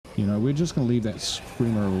You know, we're just going to leave that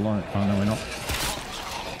screamer alone. Oh, no, we're not.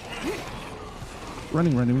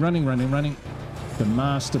 Running, running, running, running, running. The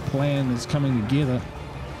master plan is coming together.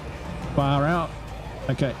 Far out.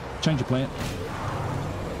 Okay, change your plan.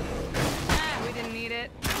 We didn't need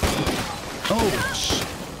it. Oh,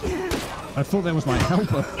 I thought that was my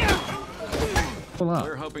helper. Pull up.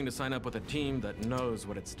 We're hoping to sign up with a team that knows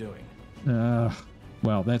what it's doing.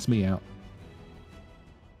 Well, that's me out.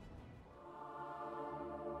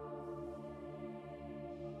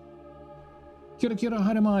 Kia ora, kia ora,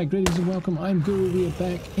 haere mai, greetings and welcome. I'm Guru. We are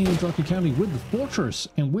back in Darkside County with the Fortress,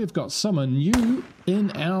 and we've got someone new in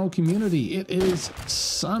our community. It is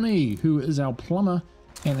Sunny, who is our plumber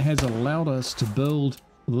and has allowed us to build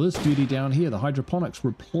this beauty down here, the hydroponics,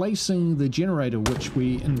 replacing the generator, which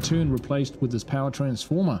we in turn replaced with this power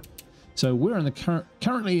transformer. So we're in the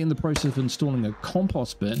currently in the process of installing a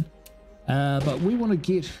compost bin, but we want to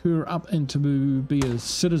get her up into be a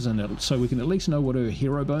citizen, so we can at least know what her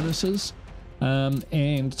hero bonus is.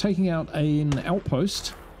 And taking out an outpost,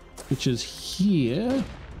 which is here,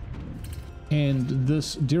 and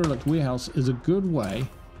this derelict warehouse is a good way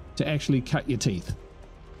to actually cut your teeth.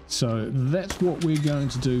 So that's what we're going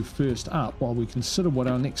to do first up while we consider what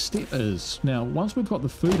our next step is. Now, once we've got the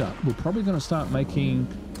food up, we're probably going to start making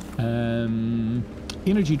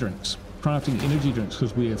energy drinks, crafting energy drinks,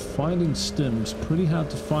 because we are finding stims pretty hard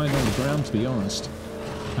to find on the ground, to be honest.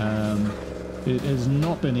 It has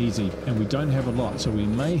not been easy, and we don't have a lot, so we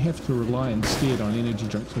may have to rely instead on energy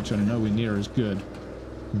drinks, which are nowhere near as good.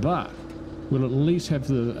 But we'll at least have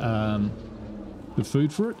the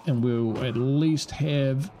food for it, and we'll at least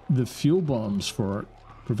have the fuel bombs for it,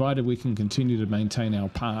 provided we can continue to maintain our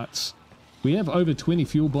parts. We have over 20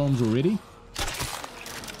 fuel bombs already,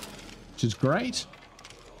 which is great.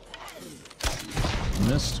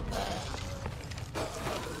 Missed.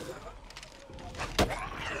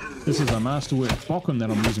 This is a masterwork bockum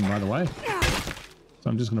that I'm using, by the way.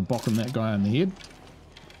 So I'm just going to bockum that guy on the head.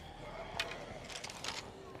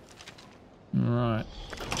 Alright.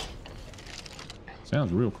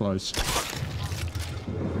 Sounds real close.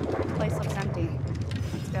 Place looks empty.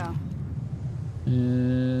 Let's go.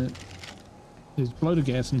 There's bloater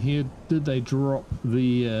gas in here. Did they drop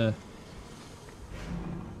the...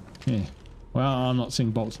 Yeah. Well, I'm not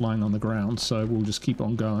seeing bolts lying on the ground, so we'll just keep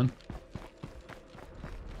on going.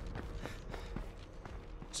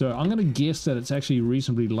 So I'm going to guess that it's actually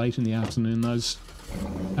reasonably late in the afternoon. Those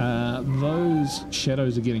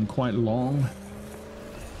shadows are getting quite long.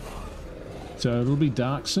 So it'll be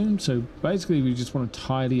dark soon. So basically we just want to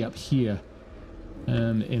tidy up here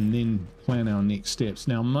and then plan our next steps.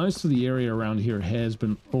 Now most of the area around here has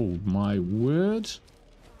been... Oh my word.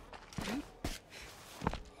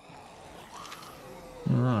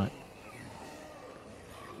 Alright.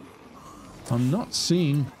 I'm not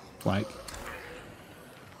seeing like...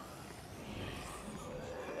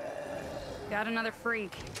 Got another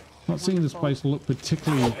freak. Not seeing this place look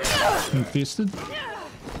particularly infested.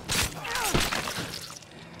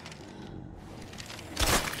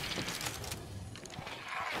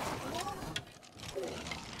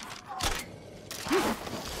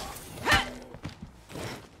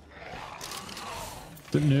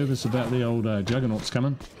 Bit nervous about the old juggernauts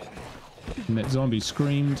coming. And that zombie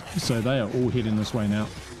screamed, so they are all heading this way now.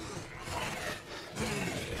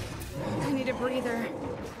 I need a breather.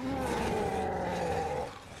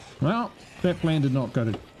 Well, that plan did not go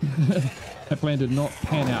to... that plan did not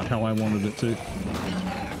pan out how I wanted it to.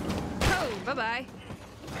 Oh, bye-bye.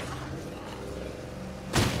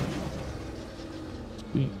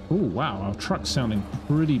 Oh, wow, our truck's sounding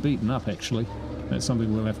pretty beaten up, actually. That's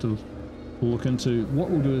something we'll have to look into.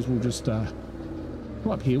 What we'll do is we'll just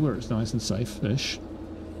pull up here where it's nice and safe-ish.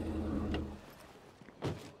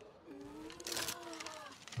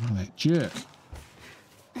 Oh, that jerk.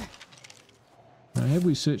 Now, have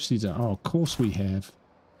we searched these out? Oh, of course we have.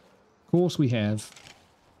 Of course we have.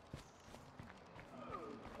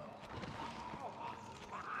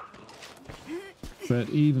 But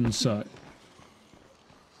even so.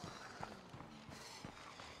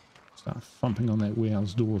 Start thumping on that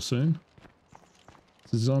warehouse door soon.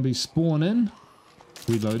 The zombies spawn in.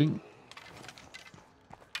 Reloading.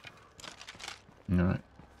 Alright.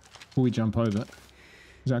 Before we jump over,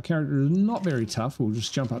 because our character is not very tough, we'll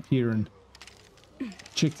just jump up here and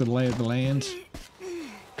check the lay of the land.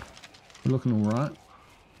 We're looking alright.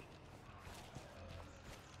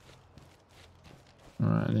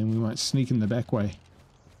 Alright, then we might sneak in the back way.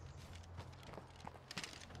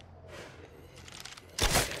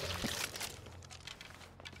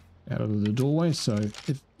 Out of the doorway, so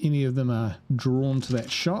if any of them are drawn to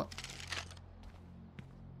that shot.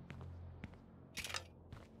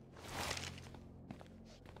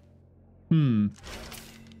 Okay,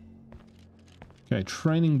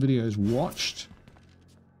 training videos watched.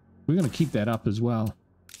 We're going to keep that up as well.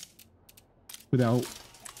 With our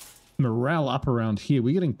morale up around here,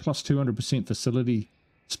 we're getting plus 200% facility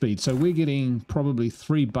speed. So we're getting probably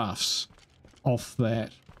 3 buffs off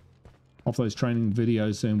that, off those training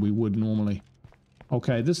videos than we would normally.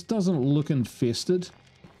 Okay, this doesn't look infested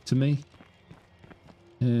to me.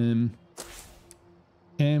 Am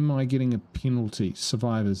I getting a penalty?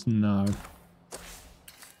 Survivors, no.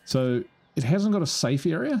 So it hasn't got a safe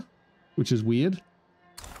area, which is weird,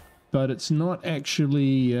 but it's not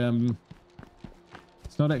actually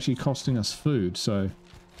costing us food, so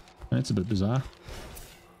that's a bit bizarre.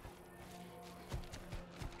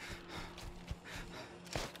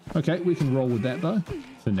 Okay, we can roll with that though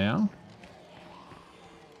for now.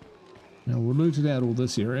 Now we've looted out all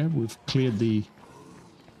this area. We've cleared the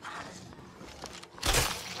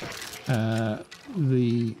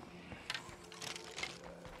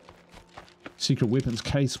secret weapons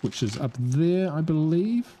case, which is up there, I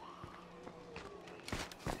believe.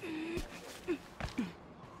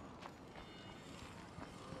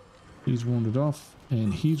 He's wandered off,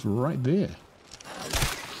 and he's right there.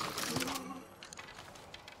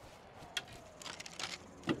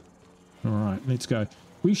 Alright, let's go.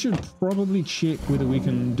 We should probably check whether we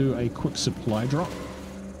can do a quick supply drop,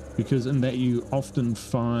 because in that you often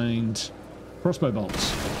find crossbow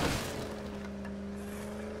bolts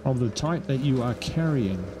of the type that you are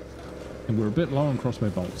carrying, and we're a bit low on crossbow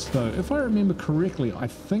bolts. So if I remember correctly, I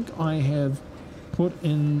think I've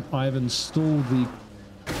installed the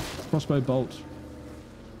crossbow bolt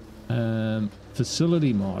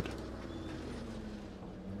facility mod,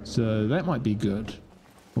 so that might be good.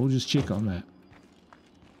 We'll just check on that.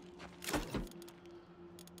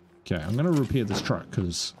 Okay, I'm going to repair this truck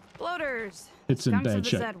because it's in bad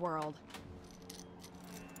shape. Zed world.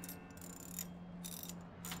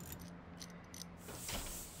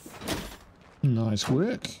 Nice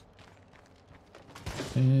work.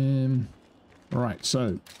 Right,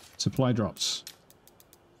 so supply drops.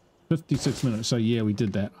 56 minutes. So yeah, we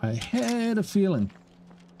did that. I had a feeling.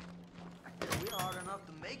 We're hard enough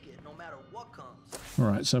to make it no matter what comes. All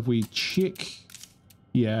right, so if we check,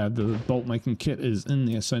 yeah, the bolt making kit is in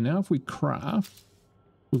there. So now if we craft,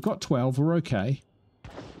 we've got 12. We're okay.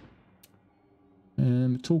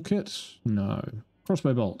 Toolkit, no.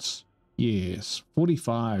 Crossbow bolts, yes.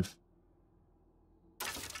 45.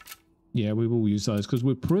 Yeah, we will use those because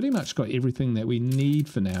we've pretty much got everything that we need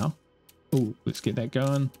for now. Oh, let's get that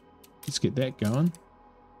going. Let's get that going.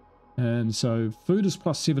 And so food is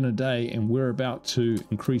 +7 a day, and we're about to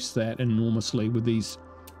increase that enormously with these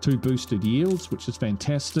 2 boosted yields, which is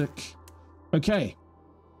fantastic. Okay,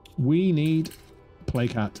 we need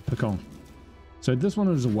plague heart to pick on. So this one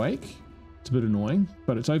is awake. It's a bit annoying,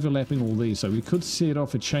 but it's overlapping all these, so we could set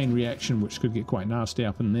off a chain reaction, which could get quite nasty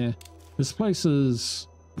up in there. This place is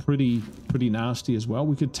pretty nasty as well.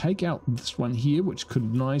 We could take out this one here, which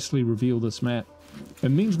could nicely reveal this map. It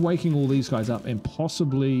means waking all these guys up and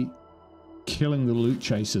possibly killing the loot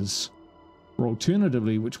chasers. Or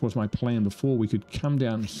alternatively, which was my plan before, we could come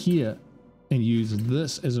down here and use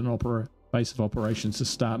this as an base of operations to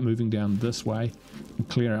start moving down this way and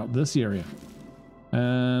clear out this area.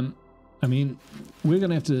 I mean, we're going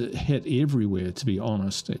to have to hit everywhere, to be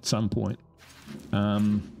honest, at some point.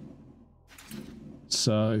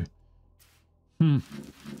 So, what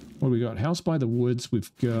do we got? House by the Woods. We've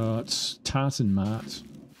got Tartan Mart.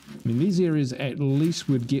 I mean, these areas at least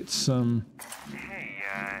would get some... Hey,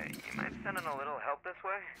 you mind sending a little help this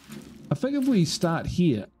way? I think if we start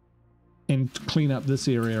here and clean up this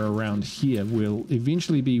area around here, we'll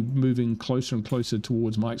eventually be moving closer and closer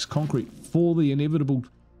towards Mike's Concrete for the inevitable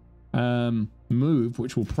move,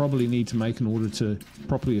 which we'll probably need to make in order to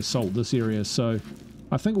properly assault this area. So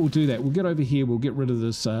I think we'll do that. We'll get over here, we'll get rid of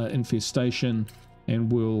this infestation, and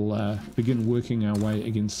we'll begin working our way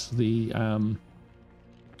against the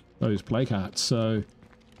those plague hearts. So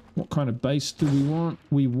what kind of base do we want?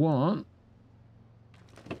 We want...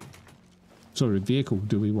 sort of vehicle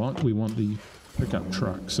do we want? We want the pickup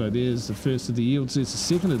truck. So there's the first of the yields, there's the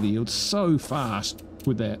second of the yields. So fast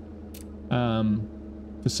with that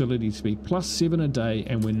facility speed. +7 a day,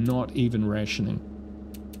 and we're not even rationing.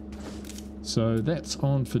 So that's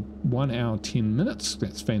on for 1 hour 10 minutes.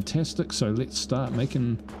 That's fantastic. So let's start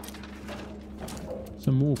making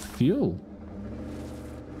some more fuel.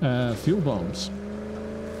 Fuel bombs.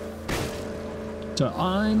 So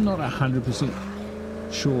I'm not 100%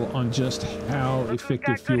 sure on just how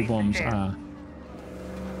effective fuel bombs are.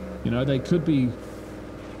 You know, they could be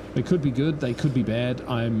good, they could be bad.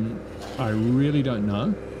 I really don't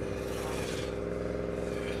know.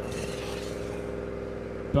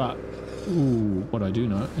 But, ooh, what I do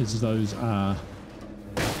know is those are...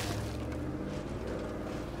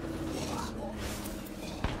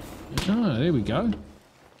 Oh, there we go.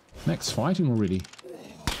 Max fighting already.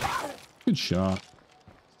 Good shot.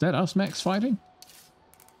 Is that us max fighting?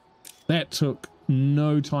 That took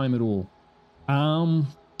no time at all.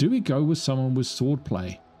 Do we go with someone with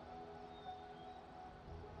swordplay?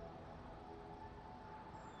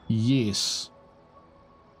 Yes.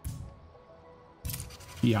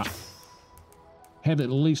 Yeah. Have at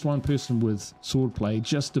least one person with swordplay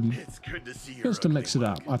just to mix it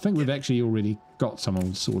up. I think we've actually already got someone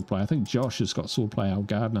with swordplay. I think Josh has got swordplay, our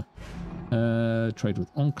gardener. Trade with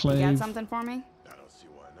Enclave. You got something for me?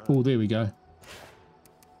 Oh, there we go.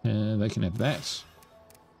 They can have that.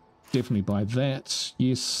 Definitely buy that.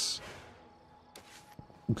 Yes.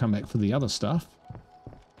 We'll come back for the other stuff.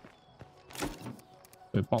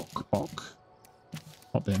 So Bok.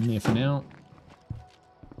 Pop that in there for now.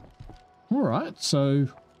 Alright, so...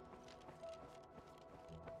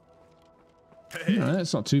 Hey. No,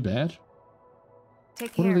 that's not too bad.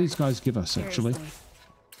 Take What care. do these guys give us, actually? Seriously.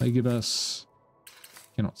 They give us...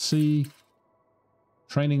 Cannot see.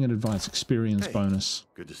 Training and advice experience bonus.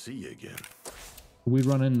 Good to see you again. We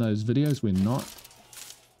run in those videos, we're not.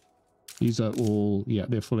 These are all, yeah,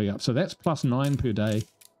 they're fully up. So that's +9 per day,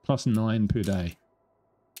 +9 per day.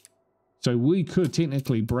 So we could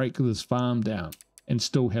technically break this farm down and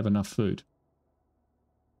still have enough food.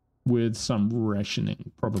 With some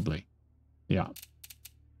rationing, probably. Yeah.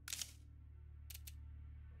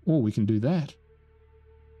 Or we can do that.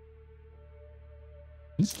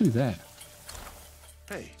 Let's do that.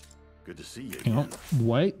 Hey, good to see you Hang again. on,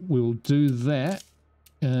 wait, we'll do that.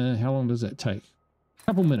 How long does that take? A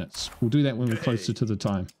couple minutes. We'll do that when we're closer to the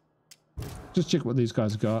time. Just check what these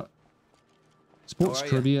guys got. Sports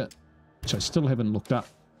trivia, which I still haven't looked up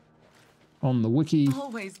on the wiki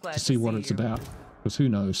Always glad to see what it's you. about, because who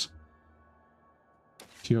knows.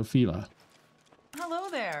 Teofila. Hello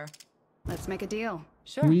there. Let's make a deal.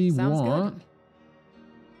 Sure, We sounds want... good.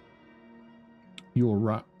 You're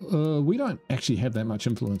right. We don't actually have that much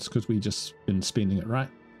influence because we just been spending it, right?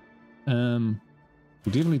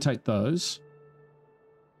 We'll definitely take those.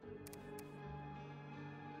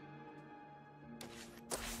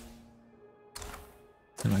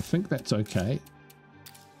 And I think that's okay.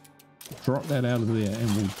 Drop that out of there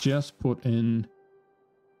and we'll just put in...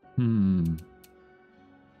 some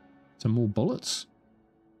more bullets.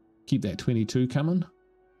 Keep that 22 coming.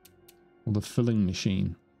 Or the filling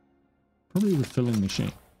machine. Probably the filling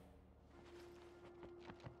machine.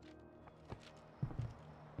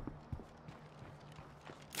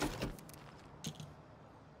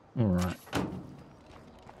 Alright.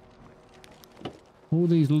 All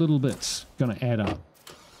these little bits gonna add up.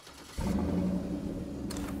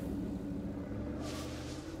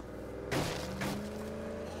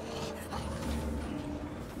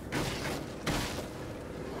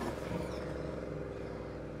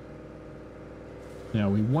 Now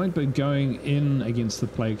we won't be going in against the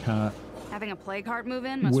plague heart Having a plague heart move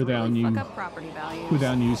in must With our really fuck new- up property values. with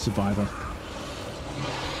our new survivor.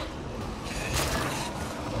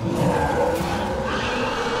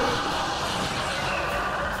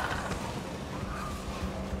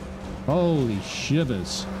 Holy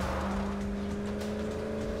shivers.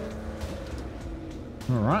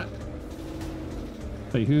 Alright.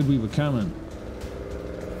 They heard we were coming.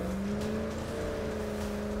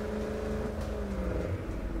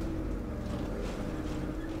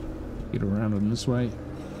 Get around them this way.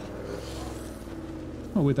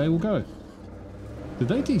 Oh, where'd they all go? Did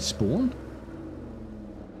they despawn?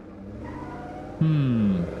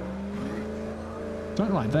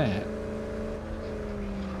 Don't like that.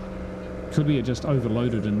 Could be it just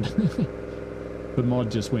overloaded and the mod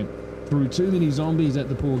just went through too many zombies at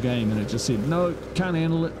the poor game and it just said, no, can't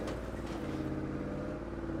handle it.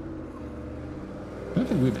 I don't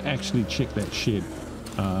think we've actually checked that shed.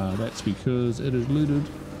 That's because it is looted.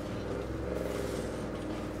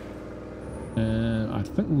 I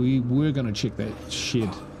think we were going to check that shed,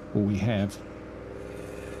 or we have.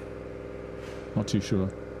 Not too sure.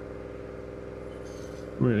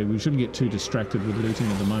 Really, we shouldn't get too distracted with looting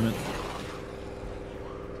at the moment.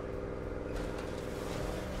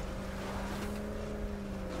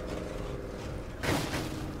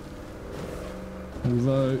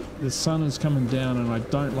 Although the sun is coming down and I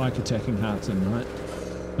don't like attacking hearts at night.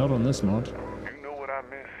 Not on this mod. You know what I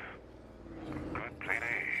miss? Good plate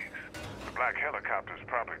eggs. The black helicopters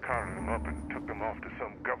probably carted them up and took them off to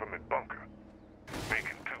some government bunker.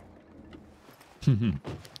 Bacon too.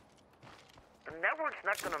 The network's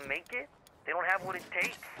not gonna make it. They don't have what it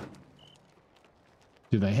takes.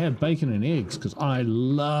 Do they have bacon and eggs? Because I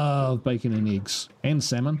love bacon and eggs. And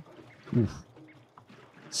salmon. Oof.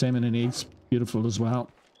 Salmon and eggs. Beautiful as well.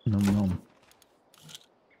 Nom nom.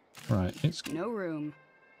 Right, let's... No room.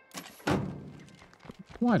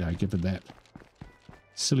 Why'd I give it that?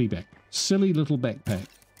 Silly little backpack.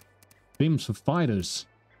 Them's for fighters.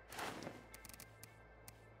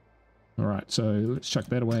 Alright, so let's chuck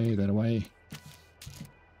that away, that away.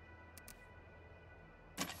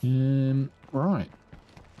 Right.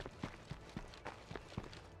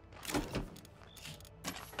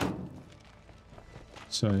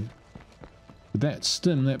 So, with that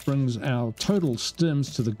stim, that brings our total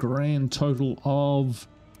stims to the grand total of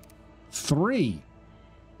 3.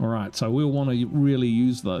 Alright, so we'll want to really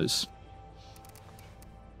use those.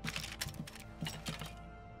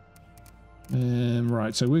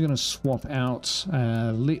 Right, so we're going to swap out,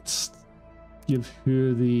 let's give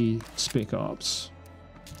her the spec ops.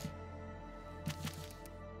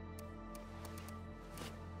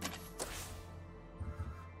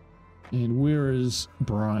 And where is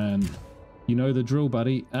Brian? You know the drill,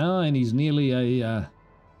 buddy. Ah, and he's nearly a...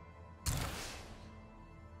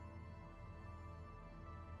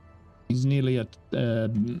 he's nearly a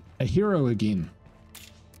hero again.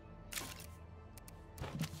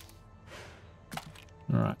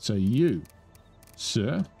 Alright, so you,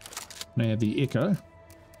 sir, now the echo.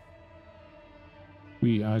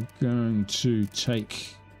 We are going to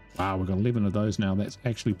take... Wow, we've got 11 of those now. That's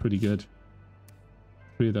actually pretty good.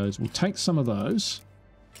 3 of those. We'll take some of those.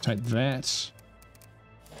 Take that.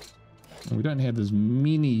 And we don't have as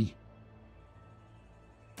many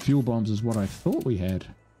fuel bombs as what I thought we had.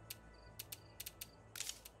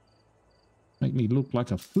 Make me look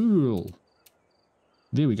like a fool.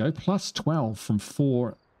 There we go. Plus 12 from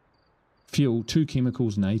 4 fuel, 2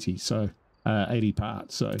 chemicals and 80. So 80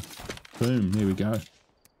 parts. So boom, there we go.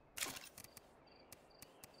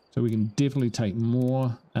 So we can definitely take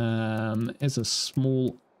more as a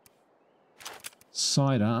small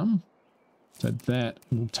sidearm. So that,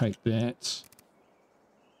 we'll take that.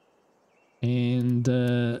 And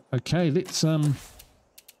okay, let's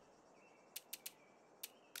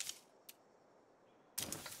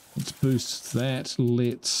boost that.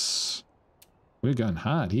 We're going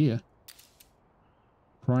hard here.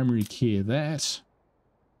 Primary care that.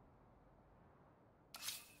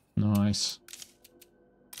 Nice.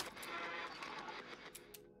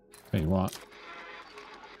 Tell you what.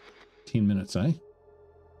 10 minutes, eh?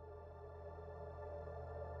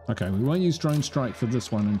 Okay, we won't use drone strike for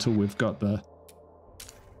this one until we've got the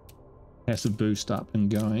passive boost up and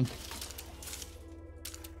going.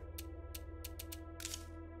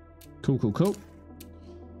 Cool, cool, cool.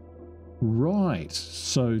 Right,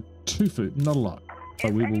 so 2 food, not a lot,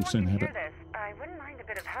 but we will soon have it. I wouldn't mind a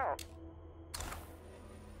bit of help.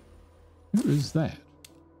 Who is that?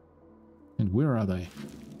 And where are they?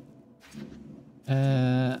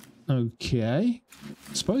 Okay.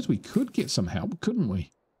 I suppose we could get some help, couldn't we?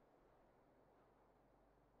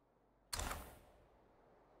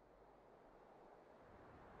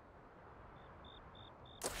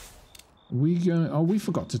 We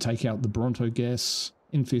forgot to take out the Bronto gas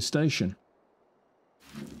infestation.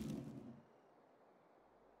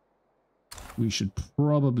 We should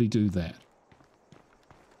probably do that.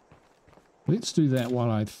 Let's do that while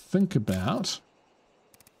I think about.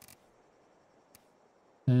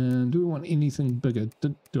 And do we want anything bigger?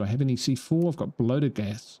 Do I have any C4? I've got bloater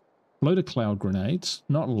gas. Bloater cloud grenades.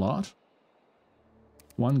 Not a lot.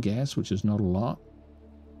 1 gas, which is not a lot.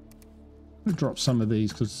 I'm going to drop some of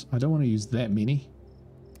these because I don't want to use that many.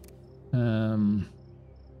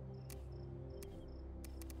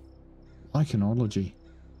 Iconology.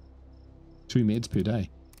 2 meds per day.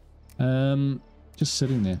 Just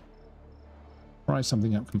sitting there. Fry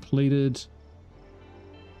something up completed.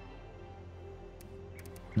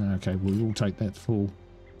 Okay, we will take that full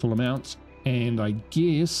amount. And I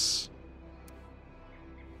guess...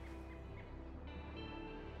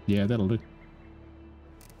 yeah, that'll do.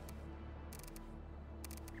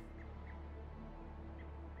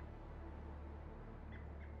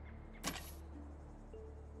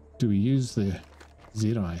 Do we use the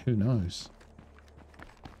ZI? Who knows?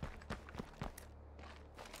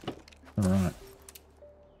 Alright.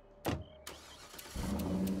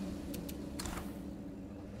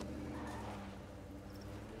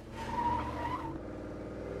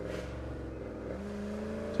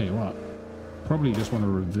 Tell you what, probably just want to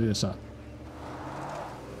reverse up.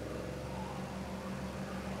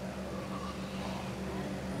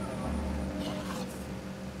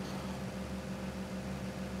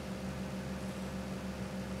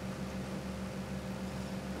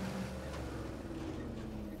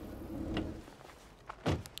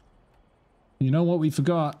 You know what we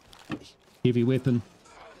forgot? Heavy weapon.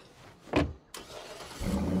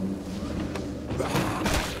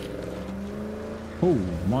 Oh,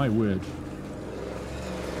 my word.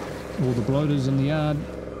 All the bloaters in the yard.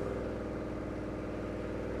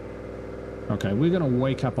 Okay, we're going to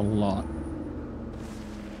wake up a lot.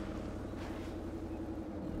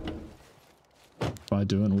 By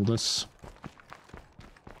doing all this.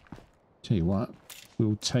 Tell you what,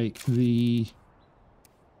 we'll take the...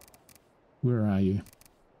 Where are you?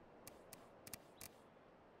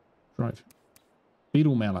 Right.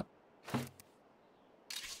 Beetle mallet.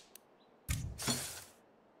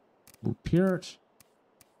 Repair it.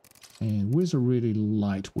 And where's a really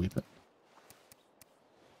light weapon?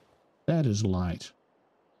 That is light.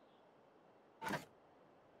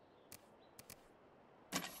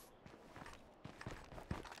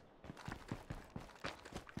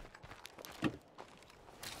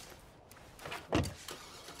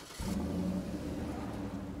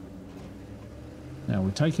 Now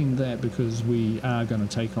we're taking that because we are going to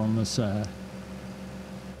take on this,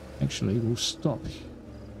 actually we'll stop.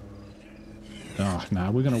 Oh, no,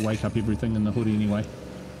 we're going to wake up everything in the hood anyway.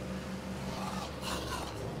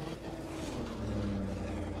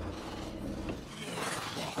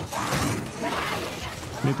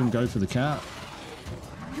 Let them go for the car.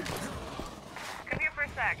 Come here for a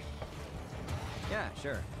sec. Yeah,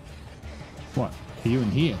 sure. What? Are you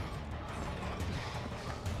in here?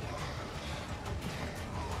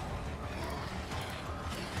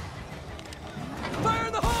 Fire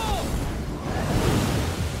in the hole!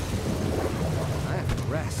 I have to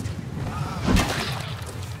rest.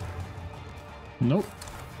 Nope.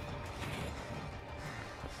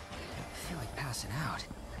 I feel like passing out.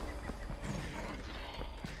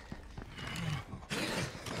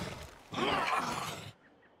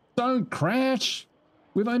 Don't crash!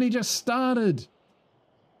 We've only just started!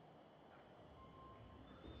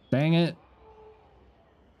 Dang it.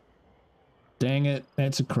 Dang it.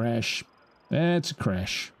 That's a crash. That's a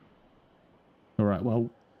crash. Alright, well,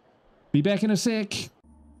 be back in a sec.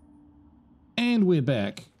 And we're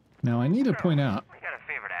back. Now I need to point out... I got a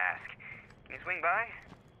favor to ask. Can you swing by?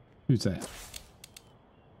 Who's that?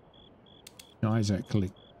 Guys that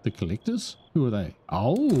collect... The collectors? Who are they?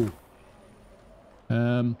 Oh!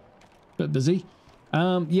 Bit busy.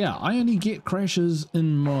 Yeah, I only get crashes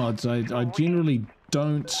in mods. I generally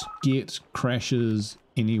don't get crashes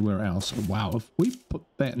anywhere else. Wow, if we put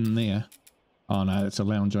that in there... Oh no, it's a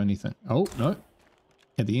lounge only thing. Oh, no.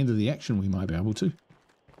 At the end of the action we might be able to.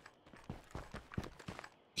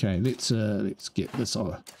 Okay, let's get this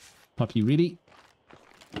puppy ready.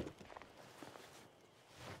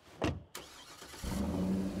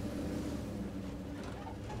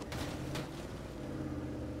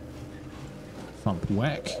 Thump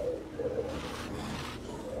whack.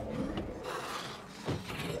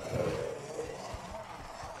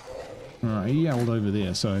 Alright, he yelled over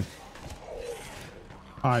there, so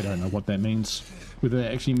I don't know what that means. Whether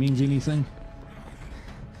that actually means anything.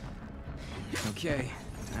 Okay,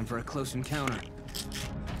 time for a close encounter.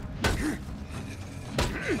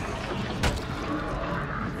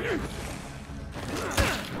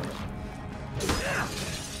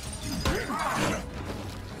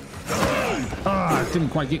 Ah, didn't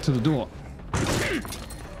quite get to the door.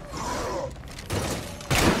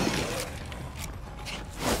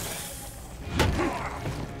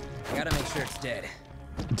 Gotta make sure it's dead.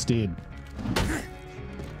 It's dead.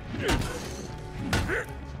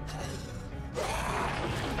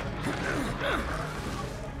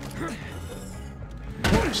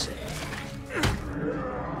 Whoops.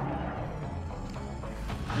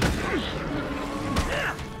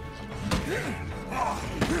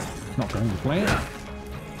 Not going to plan.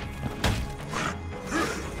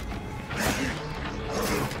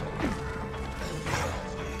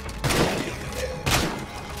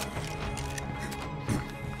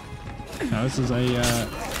 Now this is a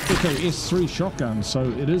Echo S3 shotgun, so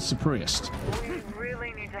it is suppressed. We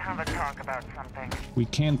really need to have a talk about something. We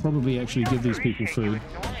can probably actually give these people food,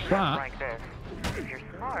 but Like this. If you're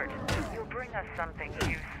smart, you'll bring us something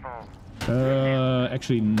useful.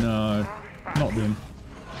 actually no, not them.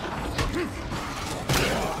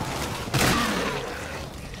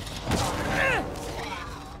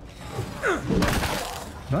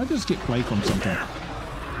 Did I just get Blake on something?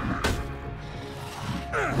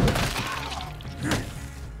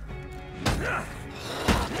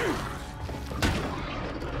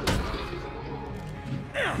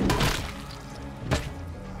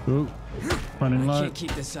 Ooh, running low. Can't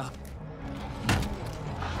keep this up.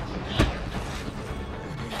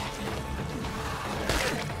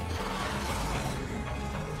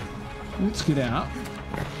 Let's get out.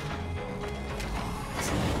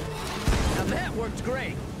 Now that worked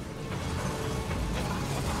great.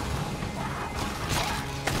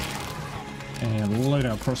 And load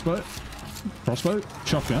our crossbow. Crossbow,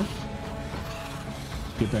 shotgun.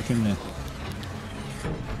 Get back in there.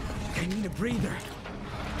 I need a breather.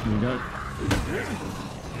 Here we go.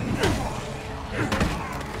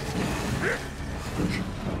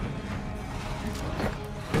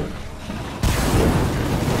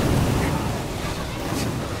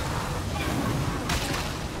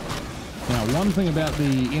 Now, one thing about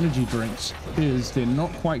the energy drinks is they're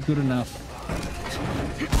not quite good enough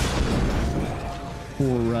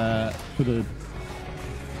for the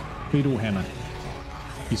beetle hammer.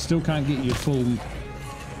 You still can't get your full,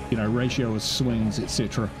 you know, ratio of swings,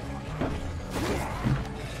 etc.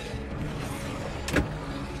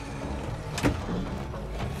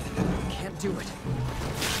 Can't do it.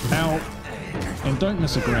 Ow. And don't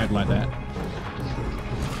miss a grab like that.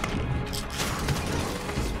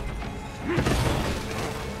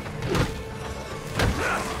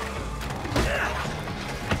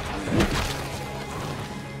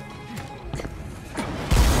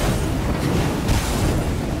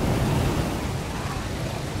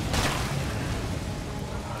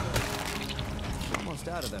 Almost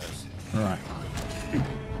out of those. All right.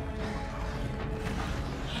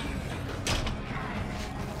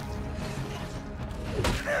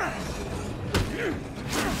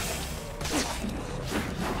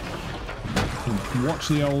 Watch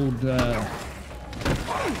the old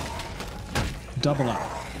double up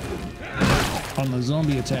on the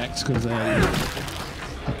zombie attacks because they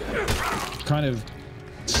kind of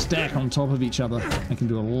stack on top of each other. They can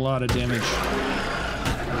do a lot of damage.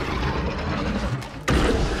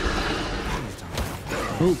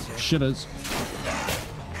 Oh, shitters.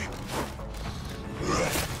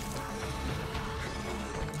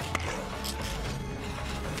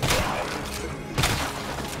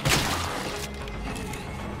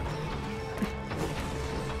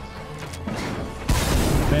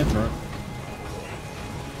 Bad throw.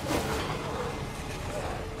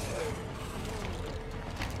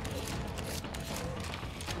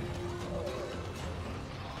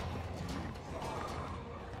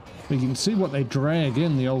 You can see what they drag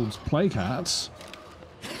in, the old play carts.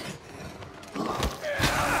 I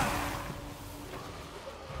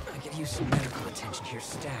could use some medical attention here,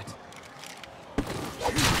 stat.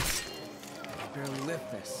 Barely lift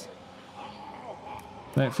this.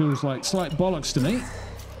 That feels like slight bollocks to me.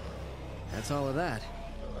 That's all of that.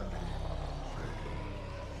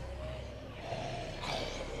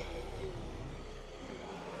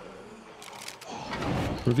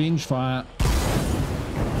 Revenge fire.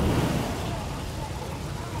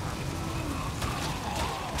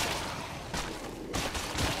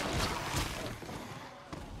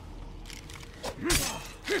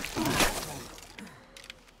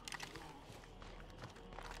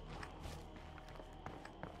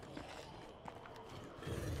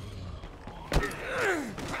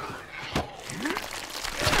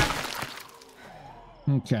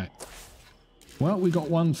 Okay. Well, we got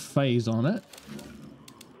one phase on it.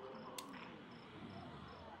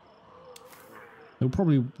 They'll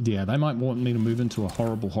probably, yeah, they might want me to move into a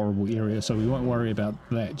horrible, horrible area, so we won't worry about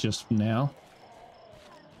that just now.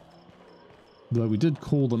 Though we did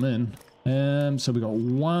call them in. So we got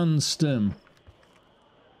one stim.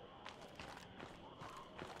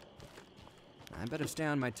 I better stay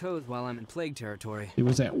on my toes while I'm in plague territory. There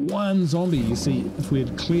was that one zombie, you see, if we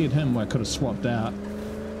had cleared him, I could have swapped out.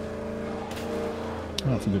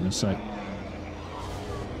 Oh, for goodness sake.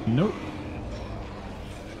 Nope.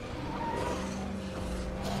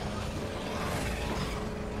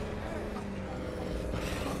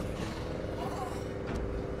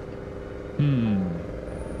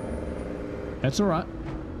 That's alright.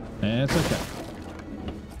 That's okay.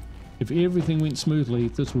 If everything went smoothly,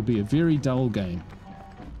 this would be a very dull game.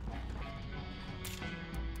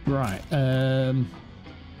 Right.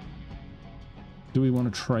 Do we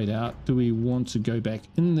want to trade out? Do we want to go back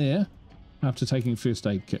in there after taking first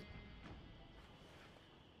aid kit?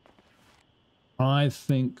 I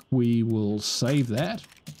think we will save that.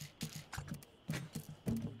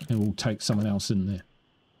 And we'll take someone else in there.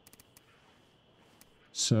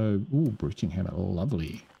 So, ooh, breaching hammer,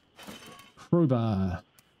 lovely. Crowbar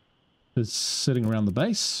is sitting around the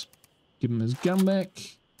base. Give him his gun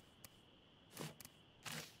back.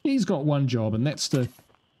 He's got one job, and that's to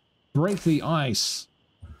break the ice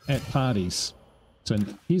at parties. So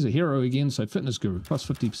he's a hero again, so fitness guru, plus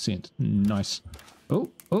 50%. Nice.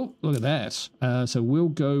 Oh, look at that. So we'll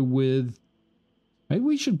go with... Maybe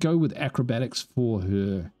we should go with acrobatics for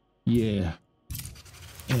her. Yeah.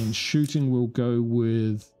 And shooting we'll go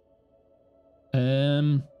with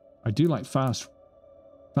I do like fast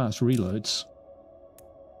reloads.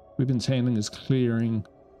 Weapons handling is clearing.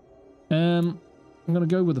 I'm going to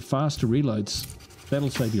go with the faster reloads. That'll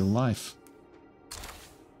save your life.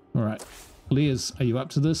 All right. Les, are you up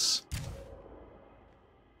to this?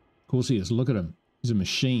 Of course he is. Look at him. He's a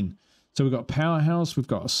machine. So we've got Powerhouse. We've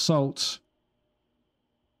got Assault.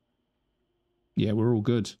 Yeah, we're all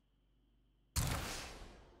good.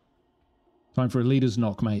 Time for a leader's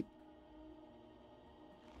knock, mate.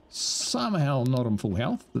 Somehow not on full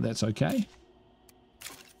health, but that's okay.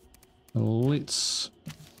 Let's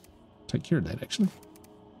take care of that, actually.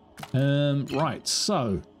 Right,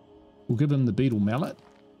 so we'll give him the beetle mallet.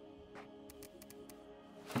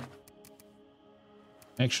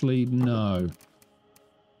 Actually, no.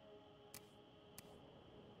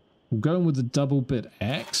 We'll go in with the double bit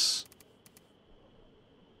axe.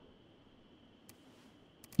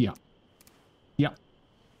 Yeah. Yeah.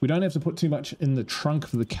 We don't have to put too much in the trunk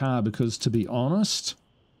of the car because, to be honest,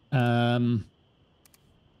 you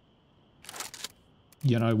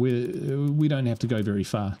know, we don't have to go very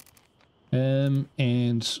far. And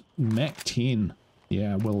Mac 10,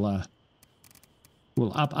 yeah, we'll up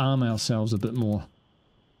arm ourselves a bit more.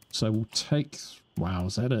 So we'll take, wow,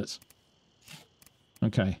 is that it?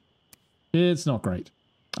 Okay, it's not great.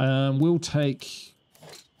 We'll take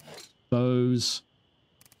those.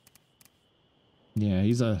 Yeah,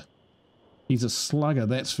 he's a slugger,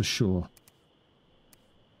 that's for sure.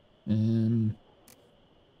 Alright,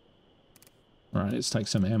 let's take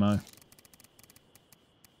some ammo.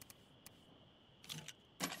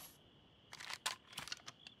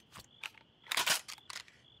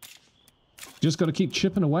 Just got to keep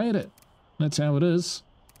chipping away at it. That's how it is.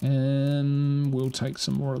 And we'll take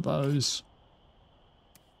some more of those.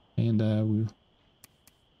 And we'll...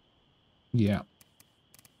 Yeah.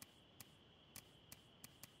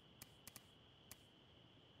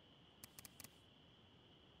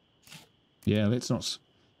 Yeah, let's not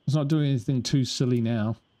do anything too silly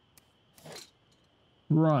now.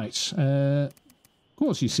 Right. Of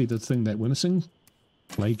course you see the thing that we're missing.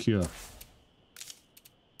 Plague cure.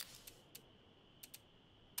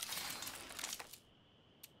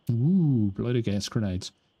 Ooh, bloated gas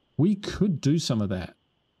grenades. We could do some of that.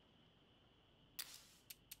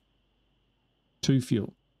 2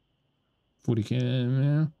 fuel. 40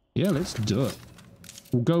 cam. Yeah, let's do it.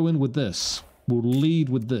 We'll go in with this. We'll lead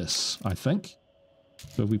with this, I think.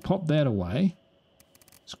 So if we pop that away,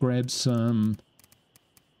 let's grab some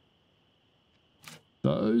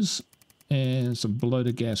those and some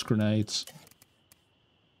bloated gas grenades.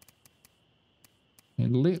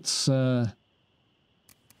 And let's, you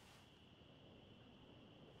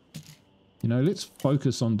know, let's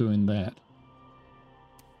focus on doing that.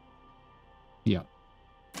 Yeah.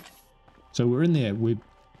 So we're in there. We're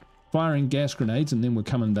firing gas grenades and then we're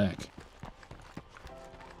coming back.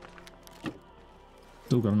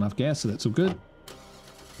 Still got enough gas, so that's all good.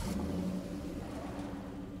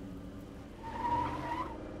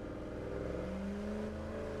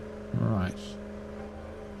 Right.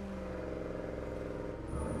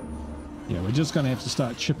 Yeah, we're just going to have to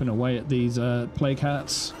start chipping away at these plague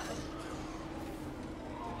hearts.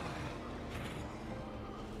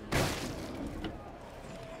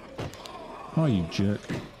 Oh, you jerk.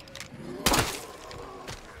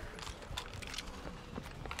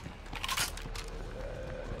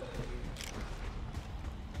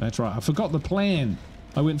 That's right, I forgot the plan.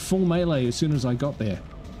 I went full melee as soon as I got there.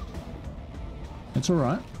 That's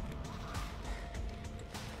alright.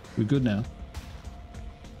 We're good now.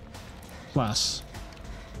 Plus,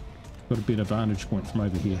 got a better vantage point from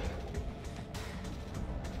over here.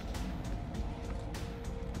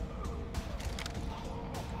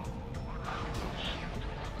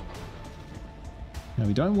 Now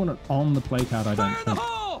we don't want it on the play card, I don't think.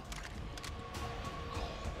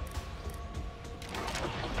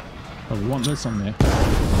 Oh, we want this on there.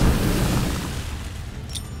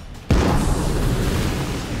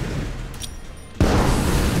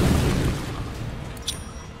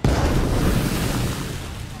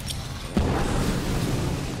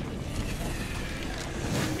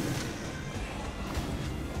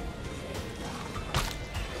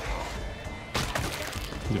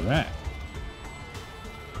 Look at that.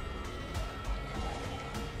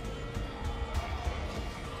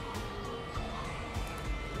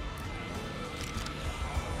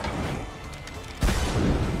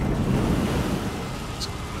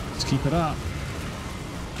 Keep it up.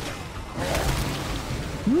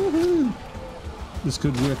 Woohoo! This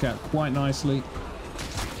could work out quite nicely.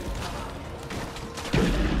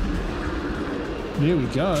 There we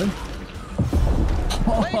go.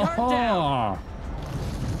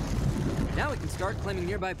 Down. Now we can start claiming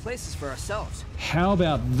nearby places for ourselves. How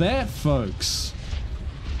about that, folks?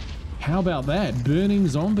 How about that? Burning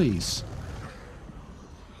zombies.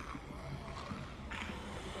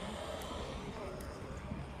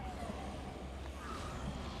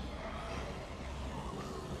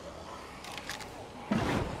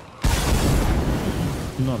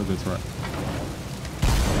 Not a good threat.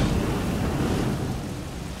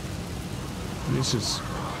 Let's just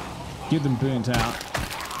get them burnt out.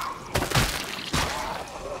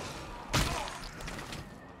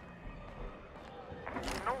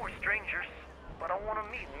 No, we're strangers, but I want to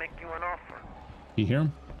meet and make you an offer. You hear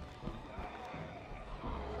them?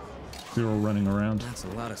 They're all running around. That's a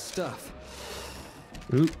lot of stuff.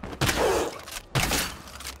 Ooh. Aim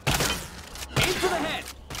for the head!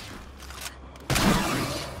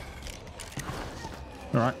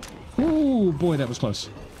 All right. Oh boy, that was close.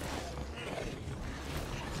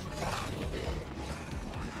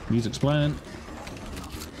 Music's playing.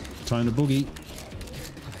 Time to boogie.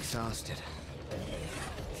 I'm exhausted.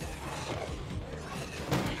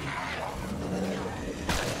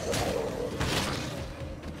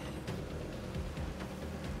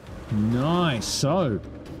 Nice. So.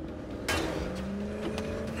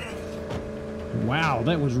 Wow,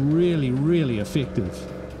 that was really, really effective.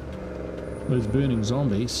 Those burning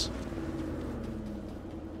zombies.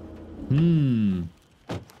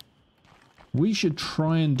 We should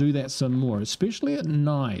try and do that some more, especially at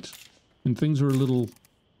night when things are a little,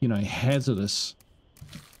 you know, hazardous.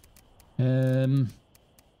 Alright,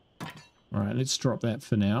 let's drop that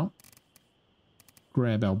for now.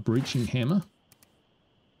 Grab our breaching hammer.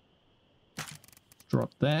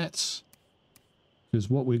 Drop that. Because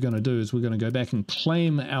what we're going to do is we're going to go back and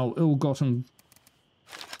claim our ill-gotten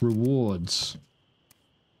rewards.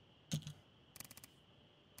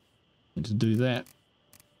 And to do that,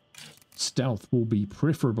 stealth will be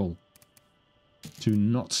preferable to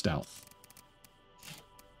not stealth.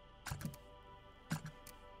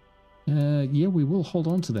 Yeah, we will hold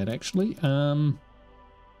on to that actually. You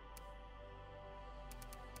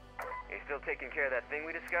still taking care of that thing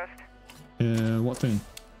we discussed? What thing?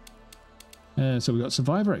 So we got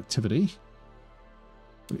survivor activity.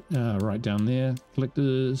 Right down there.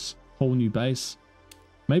 Collectors, whole new base.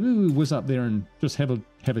 Maybe we whiz up there and just have a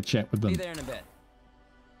chat with them. Be there in a bit.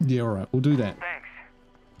 Yeah, alright, we'll do that. Thanks.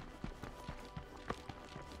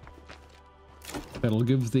 That'll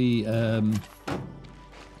give the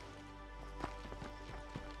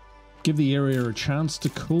area a chance to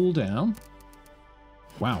cool down.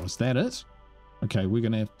 Wow, is that it? Okay, we're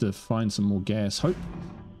gonna have to find some more gas.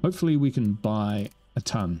 Hopefully we can buy a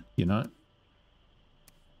ton, you know.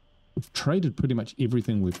 We've traded pretty much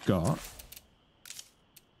everything we've got.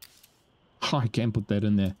 Oh, I can put that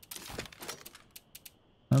in there.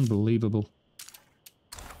 Unbelievable.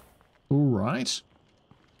 Alright.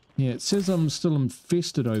 Yeah, it says I'm still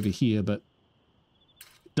infested over here, but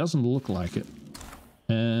it doesn't look like it.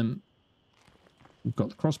 We've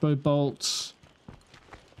got the crossbow bolts.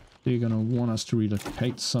 They're going to want us to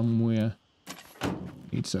relocate somewhere.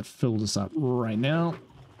 Need to fill this up right now.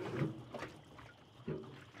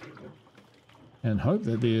 And hope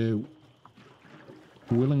that they're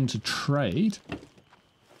willing to trade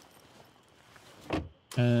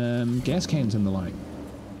gas cans and the like.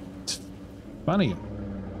 It's funny.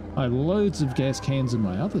 I have loads of gas cans in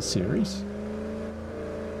my other series.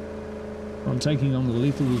 I'm taking on the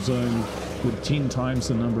lethal zone with 10 times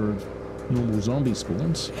the number of normal zombie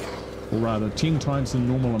spawns. Or rather, 10 times the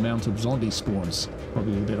normal amount of zombie spawns.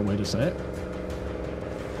 Probably a better way to say it.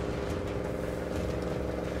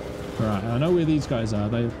 Right, I know where these guys are.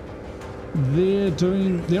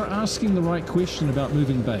 They're asking the right question about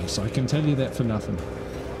moving base. I can tell you that for nothing.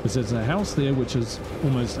 Because there's a house there which is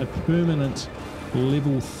almost a permanent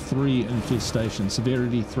level 3 infestation,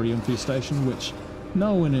 severity 3 infestation, which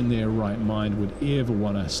no one in their right mind would ever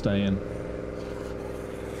want to stay in.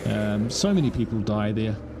 So many people die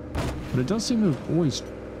there, but it does seem to always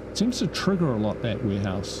seems to trigger a lot, that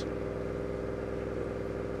warehouse.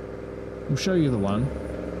 We'll show you the one.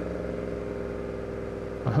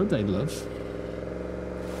 I hope they live.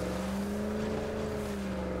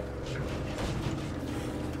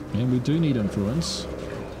 And we do need influence.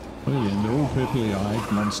 Oh yeah, and they're all purpley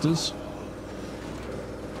eyed monsters.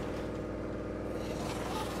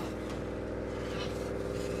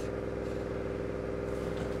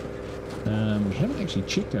 We haven't actually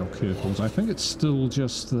checked our curveballs. I think it's still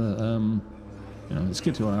just the, you know, let's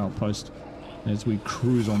get to our outpost. As we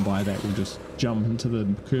cruise on by that, we'll just jump into the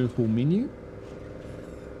curveball menu.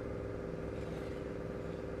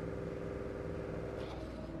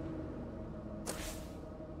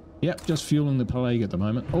 Yep, just fueling the plague at the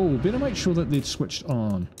moment. Oh, better make sure that they're switched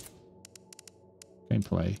on.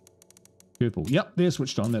 Gameplay. Purple. Yep, they're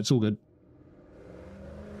switched on. That's all good.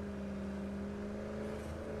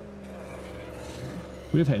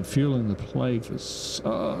 We've had fueling the plague for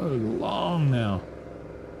so long now.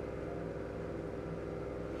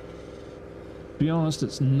 To be honest,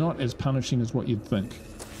 it's not as punishing as what you'd think.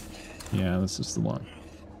 Yeah, this is the one.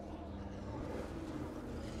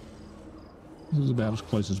 This is about as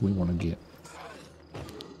close as we want to get.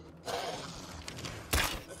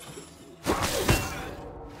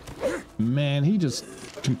 Man, he just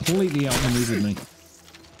completely outmaneuvered me.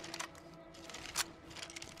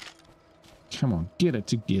 Come on, get it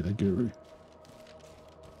together, Guru.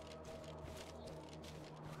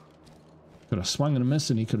 Could have swung and a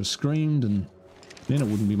miss and he could have screamed and then it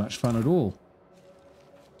wouldn't be much fun at all.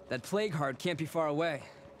 That plague heart can't be far away.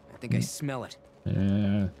 I think I smell it.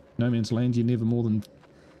 Yeah, no man's land, you're never more than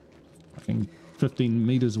fucking 15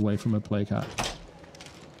 meters away from a plague heart.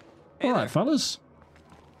 Hey Alright, fellas.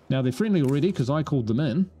 Now they're friendly already because I called them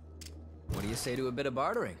in. What do you say to a bit of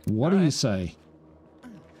bartering? What do you say?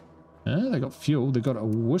 They got fuel. They got a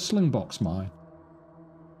whistling box mine.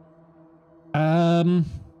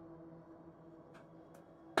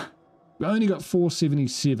 We only got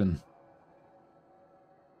 477.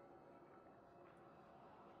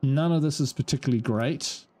 None of this is particularly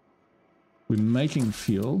great. We're making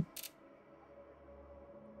fuel.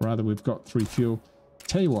 Rather, we've got 3 fuel.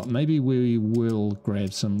 Tell you what, maybe we will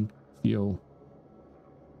grab some fuel.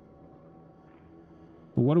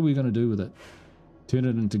 But what are we going to do with it? Turn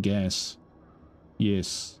it into gas.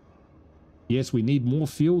 Yes. Yes, we need more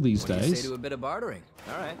fuel these days. What do you say to a bit of bartering?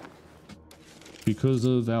 All right. Because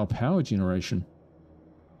of our power generation.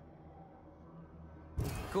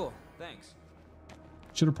 Cool. Thanks.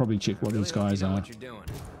 Should have probably checked what these guys are. What you're doing.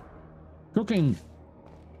 Cooking.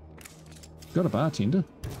 Got a bartender.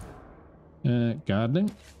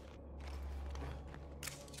 Gardening.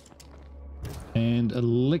 And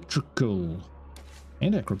electrical.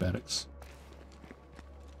 And acrobatics.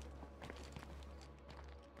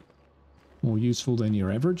 More useful than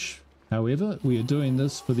your average. However, we are doing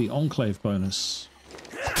this for the Enclave bonus.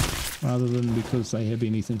 Rather than because they have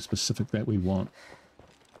anything specific that we want.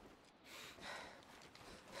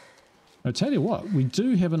 I tell you what, we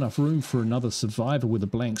do have enough room for another survivor with a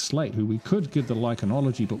blank slate who we could give the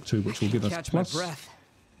Lycanology book to, which will give us +2.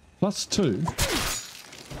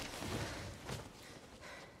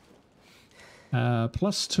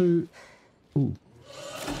 +2. Ooh.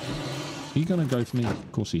 Are you gonna go for me?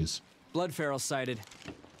 Of course he is. Blood feral sighted.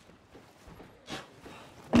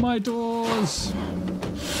 My doors!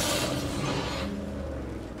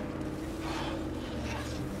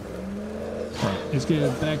 Right, let's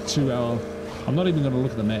get back to our... I'm not even going to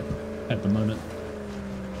look at the map at the moment.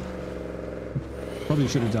 Probably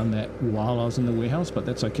should have done that while I was in the warehouse, but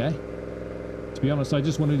that's okay. To be honest, I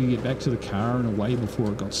just wanted to get back to the car and away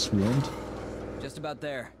before it got swarmed. Just about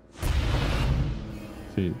there.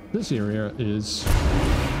 See, this area is...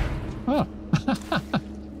 Ah!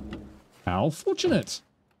 How fortunate!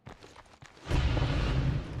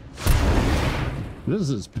 This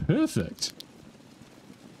is perfect.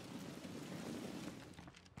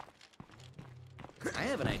 I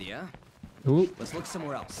have an idea. Ooh. Let's look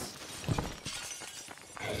somewhere else.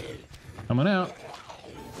 Coming out.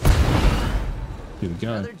 Here we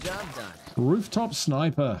go. Another job done. Rooftop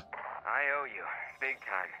sniper. I owe you, big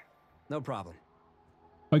time. No problem.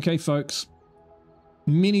 Okay, folks.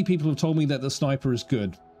 Many people have told me that the sniper is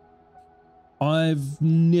good. I've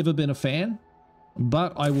never been a fan,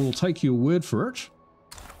 but I will take your word for it.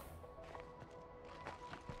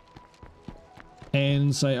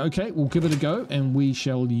 And say, okay, we'll give it a go and we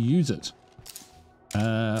shall use it.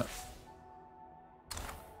 Oh,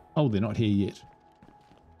 they're not here yet.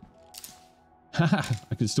 Haha,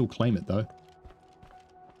 I can still claim it though.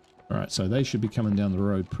 Alright, so they should be coming down the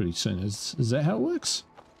road pretty soon. Is that how it works?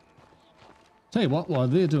 Tell you what, while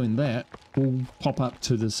they're doing that, we'll pop up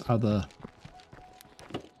to this other...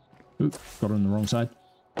 Oop, got on the wrong side.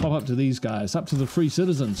 Pop up to these guys, up to the free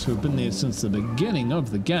citizens who have been there since the beginning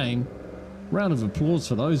of the game. Round of applause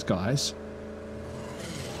for those guys.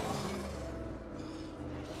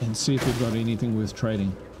 And see if we've got anything worth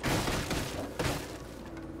trading.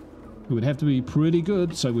 It would have to be pretty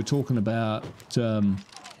good, so we're talking about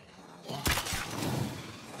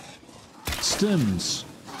stims.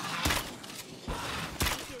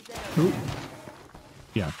 Ooh.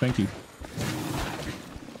 Yeah, thank you.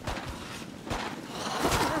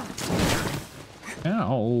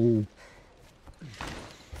 Ow.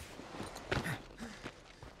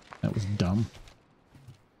 That was dumb.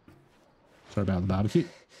 Sorry about the barbecue.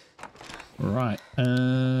 Right.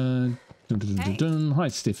 Dun, dun, dun, dun, dun. Hi,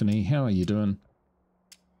 Stephanie. How are you doing?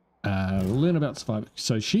 Learn about surviving.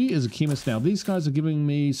 So she is a chemist now. These guys are giving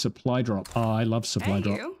me supply drop. Oh, I love supply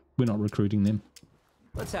drop. You. We're not recruiting them.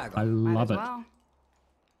 Let's tackle. I Might love as it. well.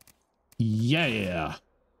 Yeah.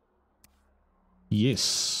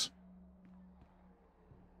 Yes.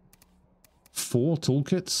 4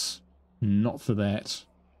 toolkits. Not for that.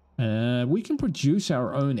 We can produce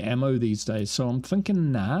our own ammo these days, so I'm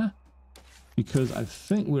thinking nah. Because I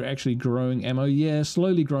think we're actually growing ammo. Yeah,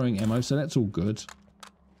 slowly growing ammo, so that's all good.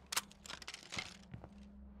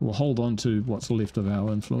 We'll hold on to what's left of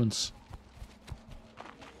our influence.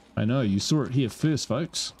 I know, you saw it here first,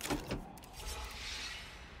 folks.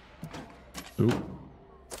 Oh.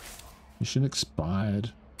 Mission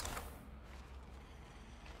expired.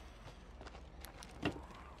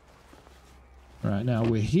 Right, now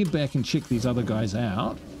we'll head back and check these other guys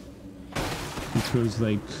out. Because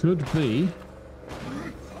they could be...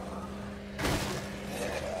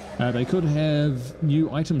 they could have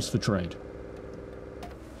new items for trade.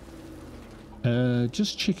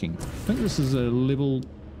 Just checking. I think this is a level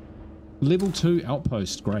 2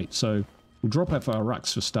 outpost. Great. So we'll drop off our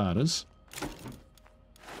rucks for starters.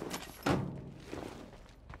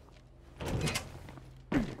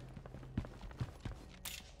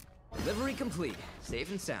 Delivery complete. Safe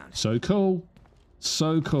and sound. So cool.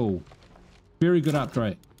 So cool. Very good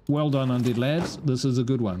upgrade. Well done, Undead Labs. This is a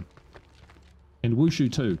good one. And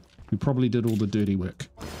Wushu too, who probably did all the dirty work.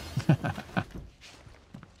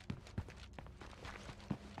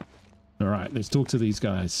 Alright, let's talk to these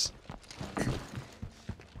guys.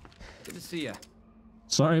 Good to see ya.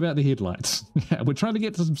 Sorry about the headlights. We're trying to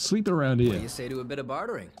get some sleep around What do here. you say to a bit of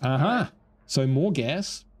bartering? Uh-huh. So more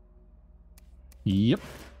gas. Yep.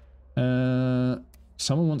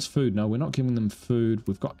 Someone wants food. No, we're not giving them food.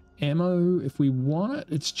 We've got ammo if we want it.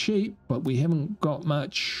 It's cheap, but we haven't got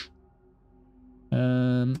much.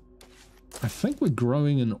 I think we're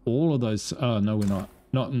growing in all of those. Oh, no, we're not.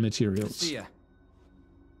 Not in materials. See ya.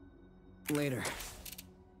 Later.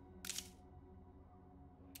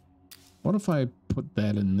 What if I put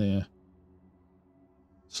that in there?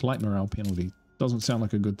 Slight morale penalty. Doesn't sound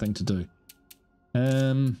like a good thing to do.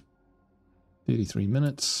 33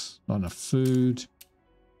 minutes. Not enough food.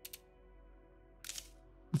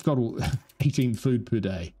 We've got 18 food per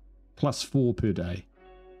day. Plus 4 per day.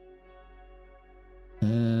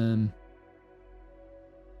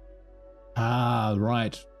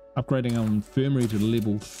 Right. Upgrading our infirmary to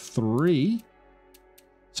level 3.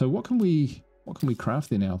 So what can we craft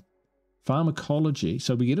there now? Pharmacology.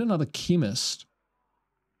 So we get another chemist.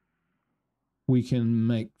 We can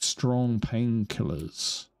make strong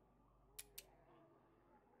painkillers.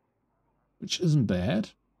 Which isn't bad.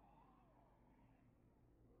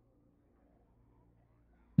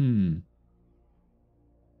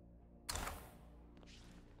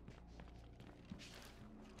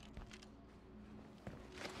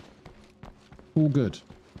 All good.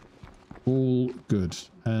 All good.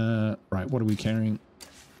 Right, what are we carrying?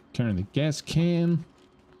 Carrying the gas can.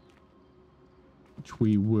 Which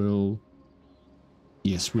we will...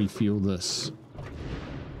 Yes, refuel this.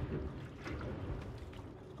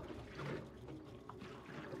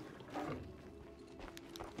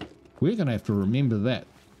 We're going to have to remember that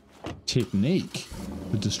technique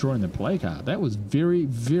for destroying the plague heart. That was very,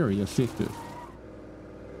 very effective.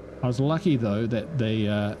 I was lucky, though, that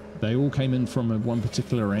they all came in from one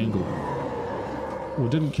particular angle. Or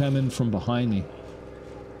didn't come in from behind me.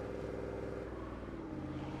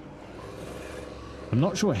 I'm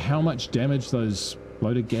not sure how much damage those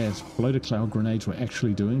floated cloud grenades were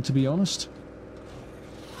actually doing, to be honest.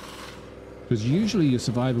 Because usually your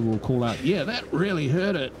survivor will call out, yeah, that really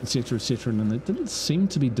hurt it, etc., etc., and they didn't seem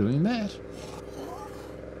to be doing that.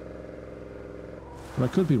 But I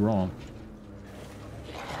could be wrong.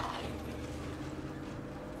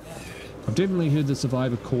 I've definitely heard the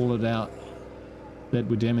survivor call it out that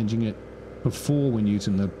we're damaging it before we're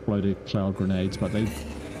using the floated cloud grenades, but they...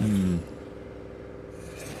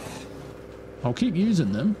 I'll keep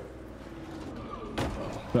using them.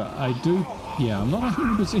 But I do... Yeah, I'm not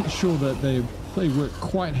 100% sure that they work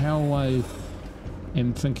quite how I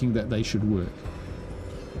am thinking that they should work.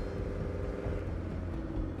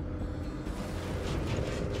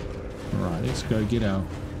 Alright, let's go get our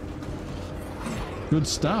good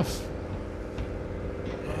stuff.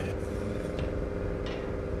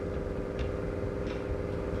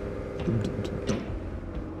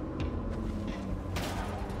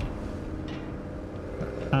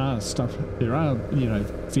 Stuff. There are, you know,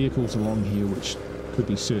 vehicles along here which could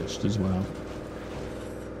be searched as well.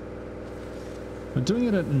 But doing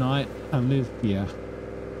it at night, unless, yeah.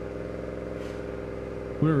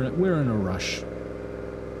 We're in a rush.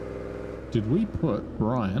 Did we put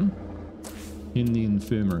Brian in the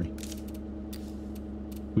infirmary?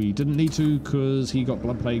 We didn't need to because he got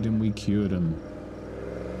blood plagued and we cured him.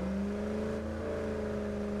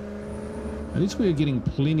 At least we are getting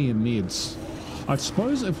plenty of meds. I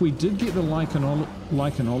suppose if we did get the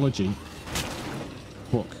lichenology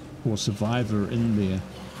book or survivor in there,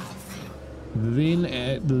 then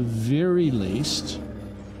at the very least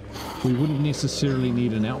we wouldn't necessarily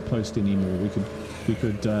need an outpost anymore. We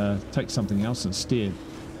could take something else instead.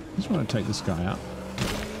 I just want to take this guy out.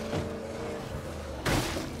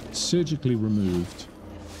 Surgically removed.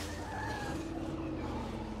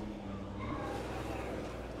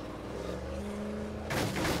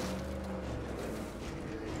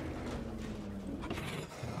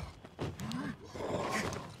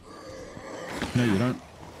 No, you don't.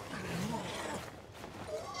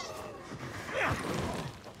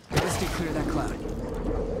 Let's stay clear of that cloud.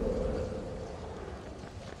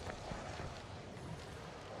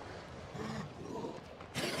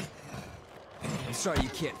 I'm sorry you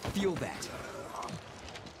can't feel that.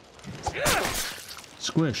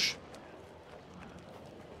 Squish.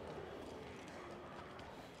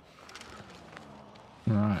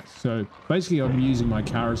 Alright, so basically I'm using my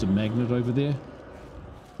car as a magnet over there.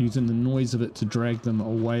 Using the noise of it to drag them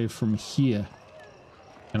away from here.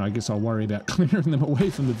 And I guess I'll worry about clearing them away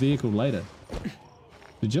from the vehicle later. Is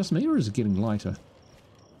it just me or is it getting lighter?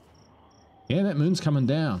 Yeah, that moon's coming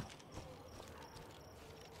down.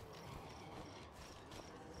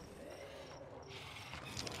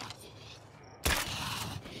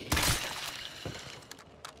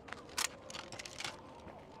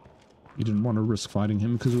 You didn't want to risk fighting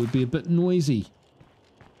him because it would be a bit noisy.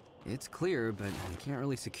 It's clear, but we can't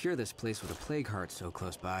really secure this place with a plague heart so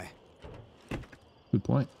close by. Good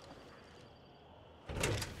point.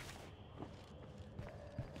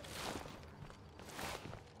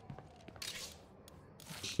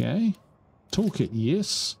 Okay. Toolkit,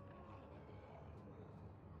 yes.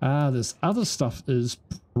 This other stuff is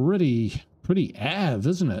pretty av,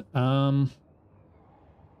 isn't it?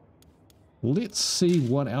 Let's see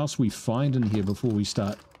what else we find in here before we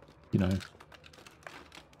start, you know,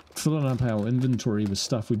 filling up our inventory with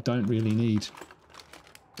stuff we don't really need.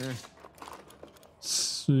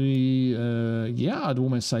 See, yeah, I'd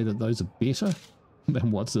almost say that those are better than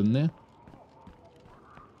what's in there.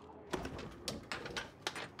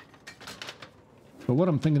 But what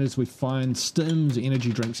I'm thinking is we find stims,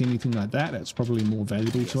 energy drinks, anything like that. That's probably more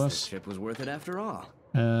valuable to us. This trip was worth it after all.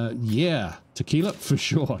 Yeah, tequila for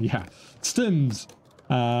sure. Yeah, stims,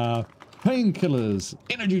 painkillers,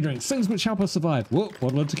 energy drinks, things which help us survive. Whoa,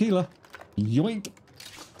 bottle of tequila. Yoink.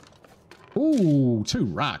 Ooh, 2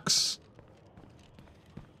 rocks.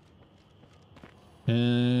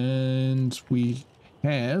 And we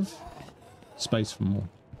have space for more.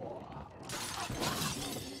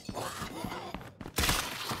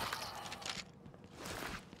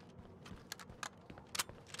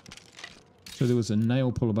 So there was a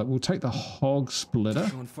nail puller, but we'll take the hog splitter.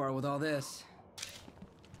 Going far with all this.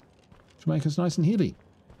 To make us nice and heavy.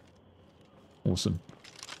 Awesome.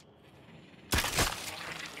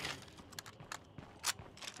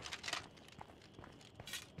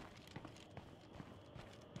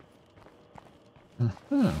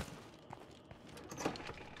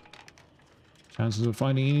 Chances of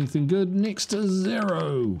finding anything good next to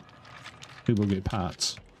 0. People get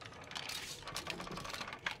parts.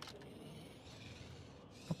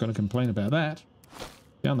 Not going to complain about that.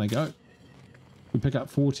 Down they go. We pick up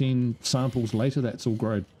 14 samples later. That's all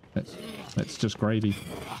great. That's just gravy.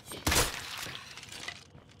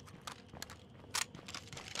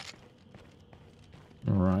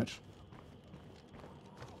 All right.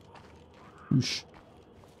 Whoosh.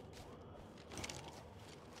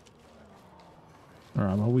 All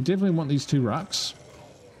right. Well, we definitely want these 2 rocks.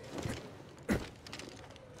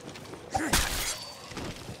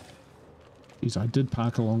 Geez, I did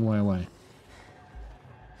park a long way away.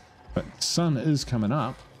 But sun is coming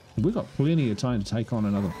up. We've got plenty of time to take on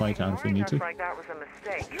another play card if we need to. Like that was a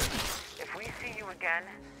mistake. If we see you again,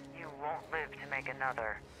 you won't live to make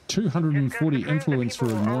another. 240 influence for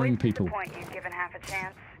ignoring people. Point you've given half a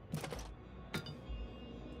chance.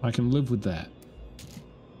 I can live with that.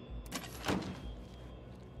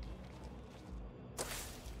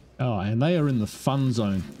 Oh, and they are in the fun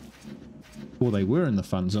zone. Or they were in the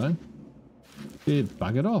fun zone. They've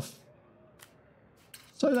buggered off.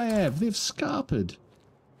 So they have. They've scarpered.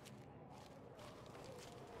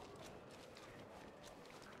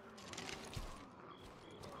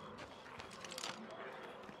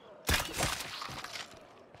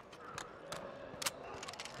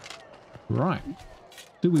 Right.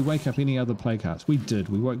 Did we wake up any other plague hearts? We did.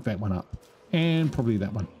 We woke that one up. And probably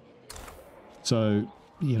that one. So,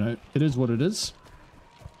 you know, it is what it is.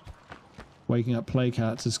 Waking up plague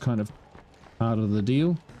hearts is kind of part of the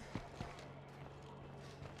deal.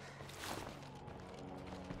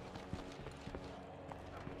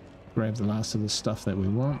 Grab the last of the stuff that we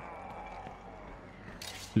want.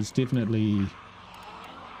 It's definitely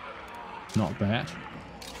not that.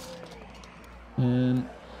 And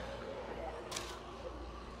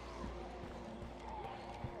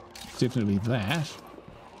definitely that.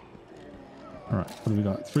 Alright, what have we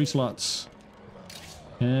got? 3 slots.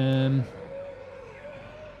 And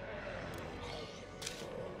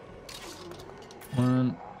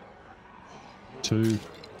 1, 2,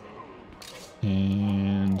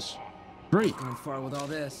 and 3. Going far with all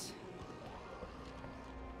this.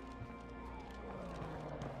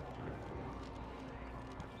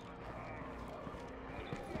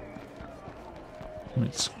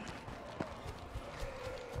 Let's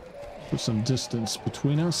put some distance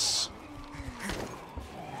between us.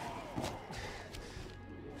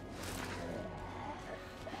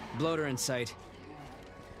 Bloater in sight.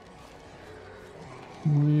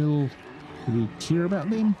 Do we care about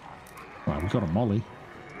them? Well, we've got a molly.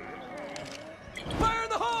 Fire in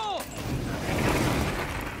the hole!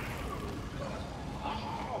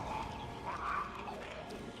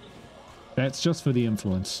 That's just for the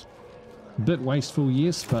influence. A bit wasteful,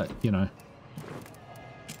 yes, but, you know.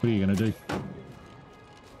 What are you going to do?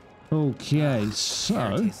 Okay,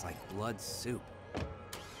 so Tastes like blood soup.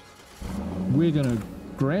 we're going to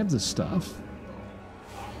grab the stuff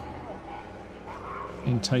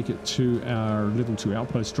and take it to our level 2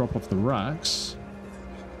 outpost, drop off the rucks.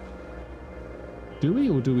 Do we,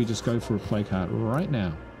 or do we just go for a plague heart right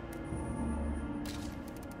now?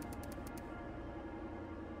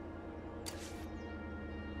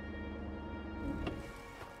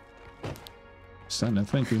 Starting to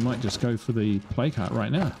think we might just go for the plague heart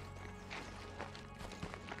right now.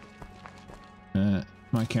 Am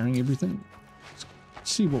I carrying everything?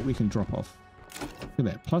 Let's see what we can drop off. Look at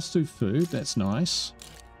that, +2 food, that's nice.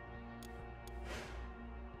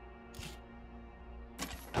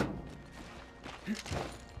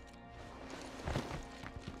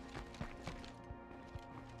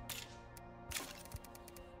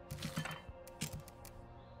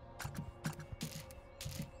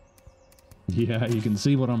 Yeah, you can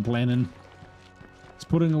see what I'm planning. He's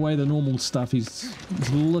putting away the normal stuff. He's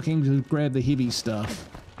looking to grab the heavy stuff.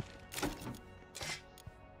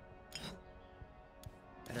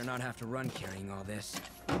 Better not have to run carrying all this.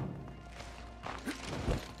 Oh,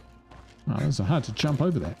 it's hard to jump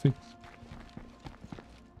over that thing.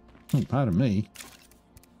 Oh, pardon me.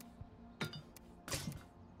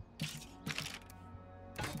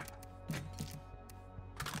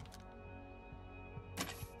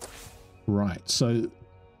 Right, so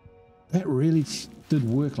that really did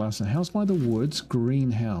work last night. House by the Woods,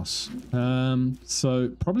 greenhouse.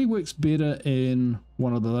 So probably works better in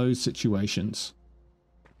one of those situations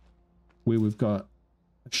where we've got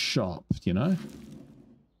a shop, you know?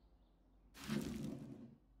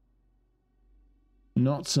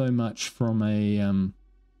 Not so much from a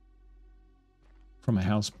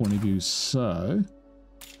house point of view. So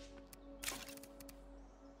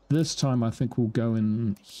this time I think we'll go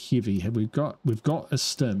in heavy. We've got a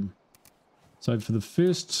stim. So for the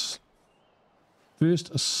first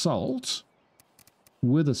assault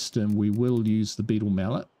with a stim, we will use the beetle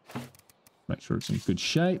mallet. Make sure it's in good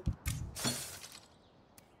shape.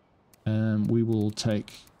 We will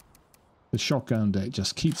take the shotgun that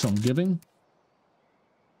just keeps on giving,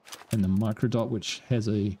 and the microdot, which has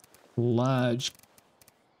a large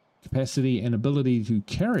capacity and ability to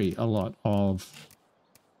carry a lot of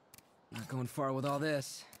Not going far with all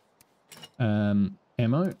this.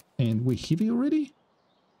 ammo. And we're heavy already?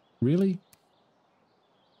 Really?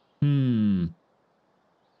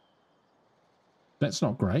 That's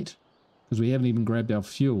not great, because we haven't even grabbed our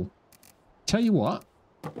fuel. Tell you what,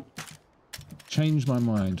 change my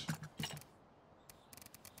mind.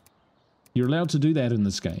 You're allowed to do that in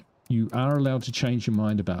this game. You are allowed to change your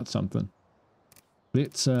mind about something.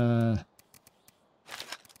 Let's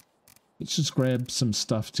just grab some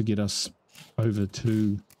stuff to get us over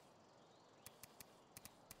to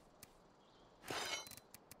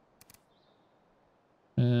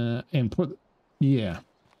and put, yeah.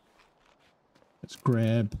 Let's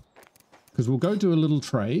grab, because we'll go do a little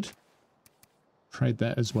trade. Trade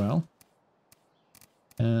that as well.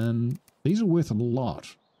 These are worth a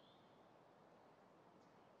lot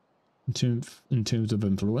in terms of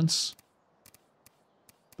influence,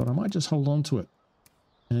 but I might just hold on to it.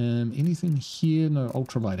 Anything here? No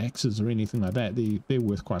ultralight axes or anything like that. They're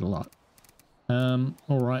worth quite a lot.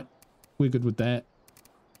 Alright. We're good with that.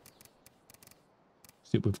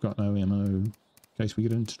 Except we've got no ammo in case we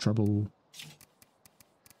get into trouble.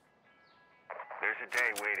 There's a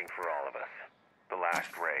day waiting for all of us. The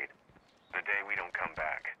last raid. The day we don't come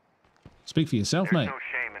back. Speak for yourself, There's mate. no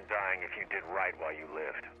shame in dying if you did right while you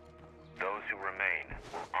lived. Those who remain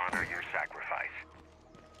will honor your sacrifice.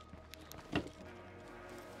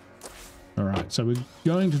 Alright, so we're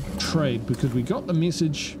going to trade because we got the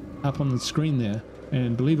message up on the screen there.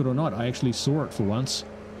 And believe it or not, I actually saw it for once.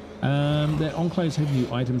 That enclaves have new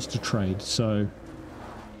items to trade. So,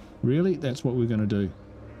 really, that's what we're going to do.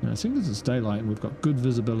 Now, I think this is daylight and we've got good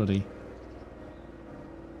visibility.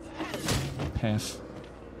 Path.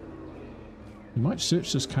 We might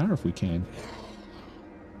search this car if we can.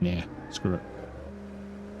 Nah, screw it.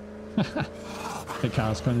 The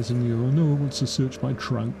car's kind of sitting there, oh no, wants to search my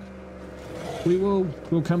trunk.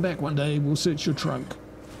 We'll come back one day, we'll search your trunk.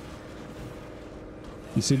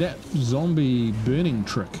 You see that zombie burning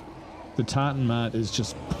trick? The tartan mart is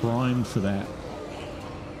just primed for that.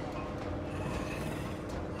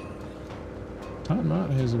 Tartan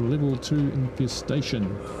mart has a level 2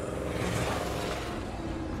 infestation.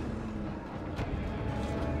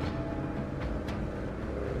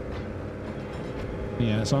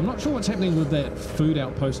 Yeah, so I'm not sure what's happening with that food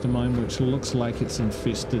outpost of mine, which looks like it's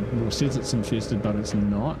infested, or says it's infested, but it's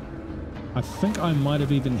not. I think I might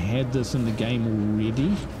have even had this in the game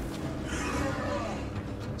already.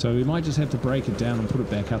 So we might just have to break it down and put it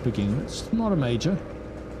back up again. It's not a major.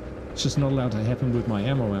 It's just not allowed to happen with my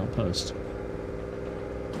ammo outpost.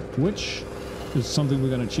 Which is something we're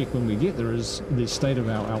going to check when we get there, is the state of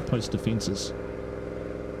our outpost defenses.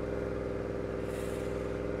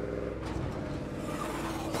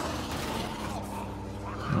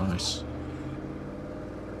 Nice.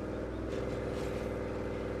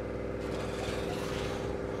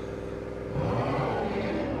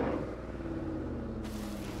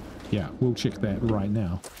 Yeah, we'll check that right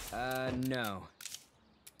now. No.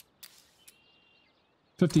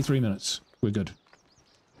 53 minutes. We're good.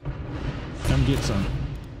 Come get some.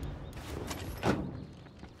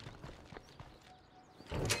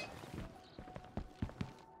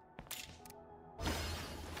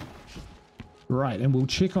 Right, and we'll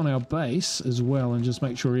check on our base as well and just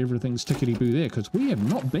make sure everything's tickety-boo there, because we have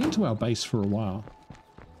not been to our base for a while.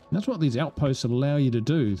 And that's what these outposts allow you to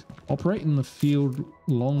do. Operate in the field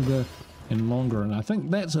longer and longer, and I think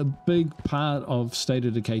that's a big part of State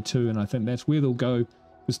of Decay 2, and I think that's where they'll go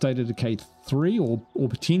with State of Decay 3, or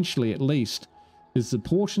potentially at least, is the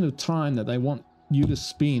portion of time that they want you to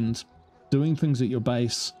spend doing things at your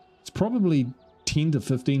base. It's probably 10 to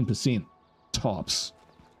 15% tops.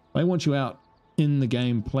 They want you out in the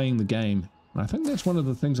game, playing the game. And I think that's one of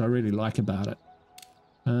the things I really like about it.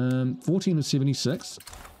 14 of 76.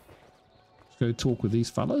 Let's go talk with these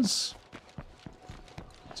fellas.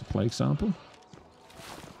 It's a plague sample.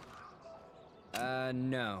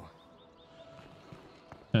 No.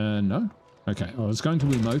 No? Okay, I was going to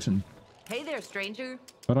emote and... Hey there, stranger.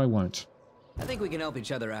 But I won't. I think we can help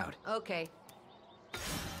each other out. Okay.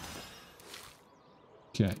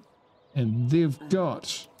 Okay. And they've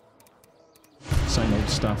got... same old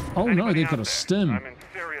stuff. Oh no, they've got a stim. I'm in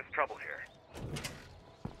serious trouble here.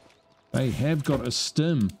 They have got a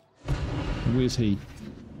stim. Where's he?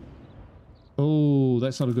 Oh,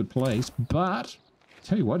 that's not a good place, but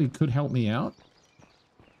tell you what, he could help me out.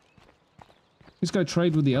 Let's go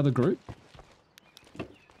trade with the other group.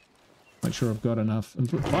 Make sure I've got enough.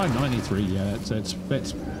 593, yeah, that's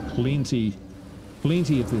plenty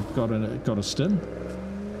if they've got a stim.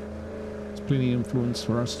 It's plenty of influence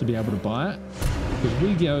for us to be able to buy it. If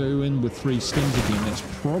we go in with 3 stims again, that's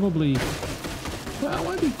probably, well, it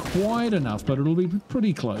won't be quite enough, but it'll be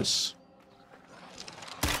pretty close.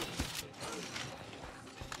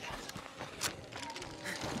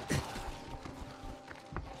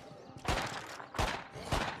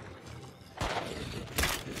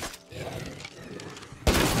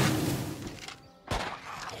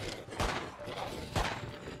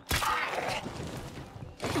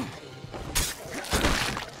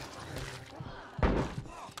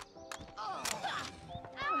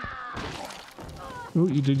 Oh,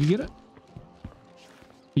 did you get it?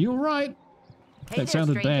 Are you alright? Hey That there,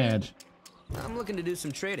 sounded stranger. bad. I'm looking to do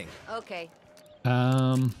some trading. Okay.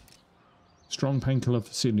 Strong painkiller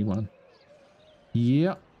for 71.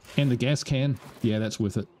 Yeah, and the gas can. Yeah, that's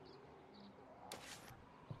worth it.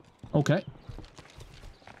 Okay.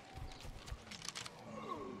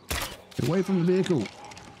 Get away from the vehicle.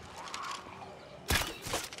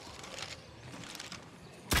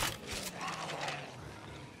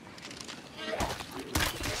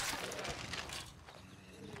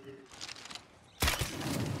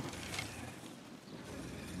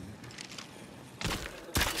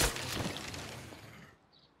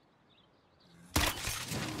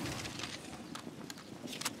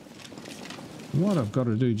 what I've got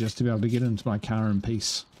to do just to be able to get into my car in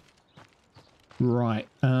peace. Right.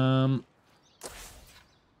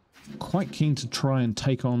 Quite keen to try and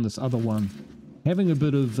take on this other one. Having a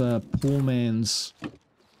bit of poor man's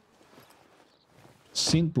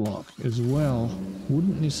scent block as well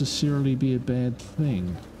wouldn't necessarily be a bad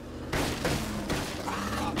thing.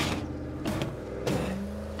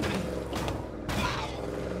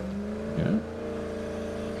 Yeah.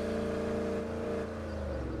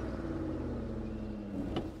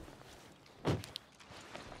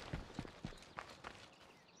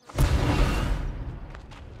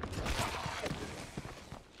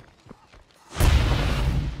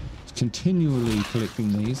 Continually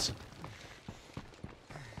collecting these.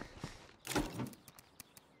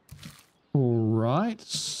 Alright,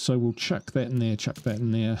 so we'll chuck that in there, chuck that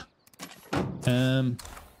in there.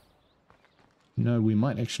 No, we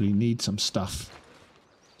might actually need some stuff.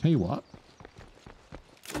 Tell you what.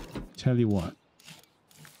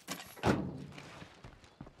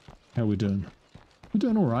 How we doing? We're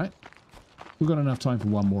doing alright. We've got enough time for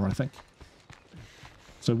one more, I think.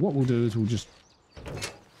 So what we'll do is we'll just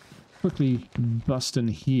quickly bust in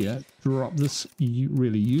here, drop this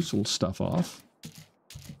really useful stuff off,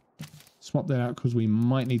 swap that out because we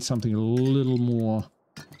might need something a little more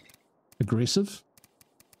aggressive.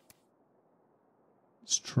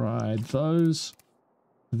 Let's try those.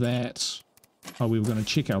 That. Oh, we were going to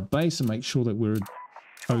check our base and make sure that we're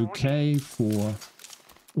okay for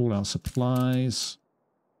all our supplies.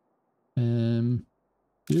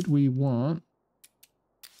 Did we want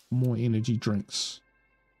more energy drinks?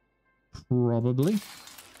 Probably.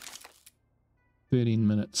 13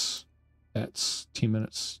 minutes. That's 10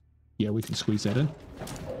 minutes. Yeah, we can squeeze that in.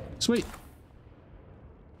 Sweet.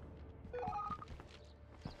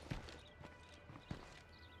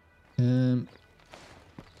 We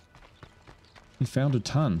found a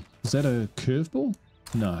ton. Is that a curveball?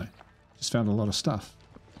 No. Just found a lot of stuff.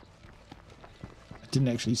 I didn't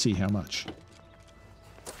actually see how much.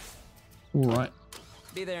 Alright.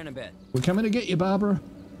 Be there in a bit. We're coming to get you, Barbara.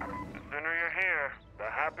 The sooner you're here, the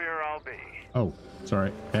happier I'll be. Oh,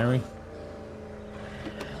 sorry. Barry.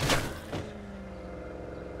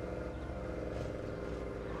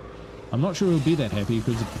 I'm not sure he'll be that happy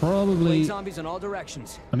because it probably... Zombies in all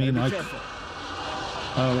directions. I mean, Careful.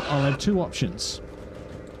 I'll have two options.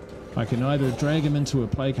 I can either drag him into a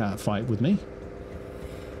plague heart fight with me,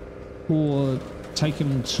 or take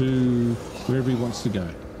him to wherever he wants to go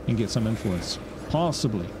and get some influence.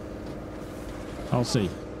 Possibly. I'll see.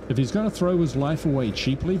 If he's going to throw his life away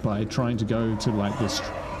cheaply by trying to go to like this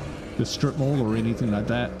strip mall or anything like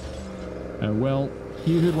that, well,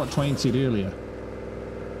 you heard what Twain said earlier.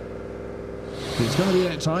 There's going to be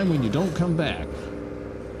that time when you don't come back.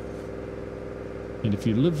 And if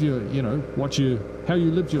you live your, you know, how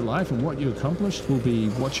you lived your life and what you accomplished will be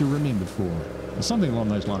what you're remembered for. Or something along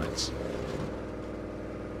those lines.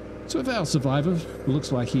 So if our survivor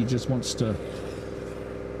looks like he just wants to,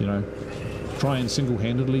 you know, try and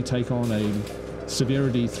single-handedly take on a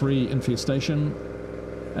severity 3 infestation,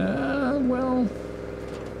 well,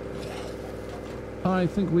 I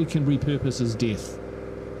think we can repurpose his death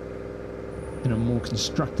in a more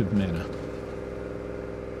constructive manner.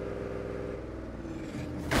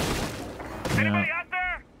 Anybody out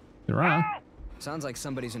there? There are. Sounds like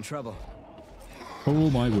somebody's in trouble.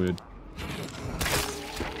 Oh my word.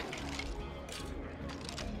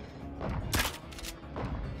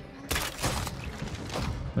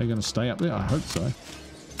 They're going to stay up there? I hope so.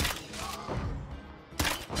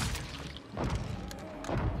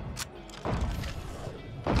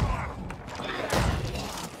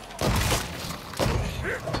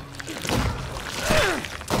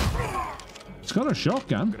 It's got a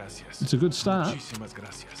shotgun. It's a good start.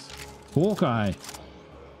 Hawkeye.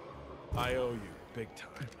 I owe you big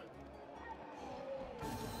time.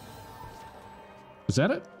 Was that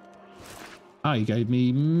it? Ah, he gave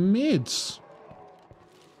me meds.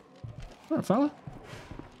 Alright, fella.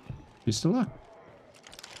 Best of luck.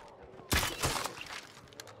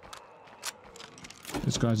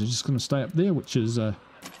 These guys are just going to stay up there, which is... oh,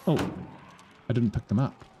 I didn't pick them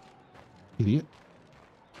up. Idiot.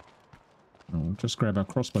 I'll just grab our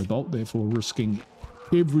crossbow bolt, therefore risking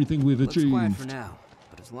everything we've Looks quiet for achieved. now,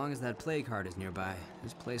 but as long as that plague heart is nearby,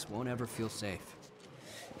 this place won't ever feel safe.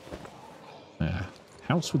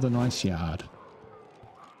 House with a nice yard.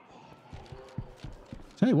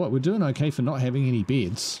 Tell you what, we're doing okay for not having any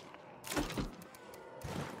beds.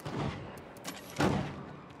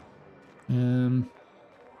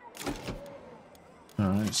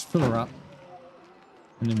 Alright, let's fill her up.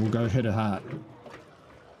 And then we'll go hit her heart.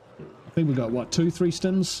 I think we got, what, 2-3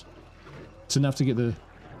 stims? It's enough to get the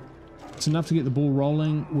It's enough to get the ball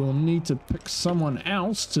rolling. We'll need to pick someone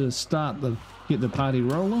else to get the party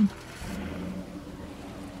rolling.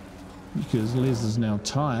 Because Les is now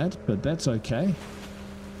tired, but that's okay.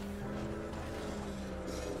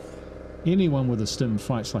 Anyone with a stim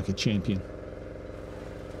fights like a champion.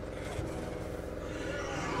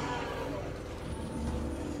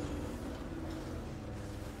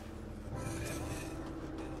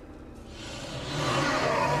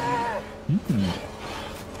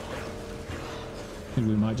 I think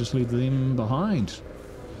we might just leave them behind.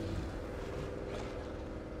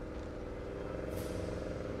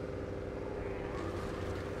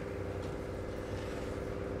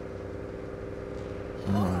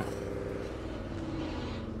 Alright.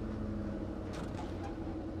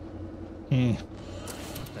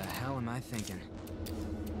 What the hell am I thinking?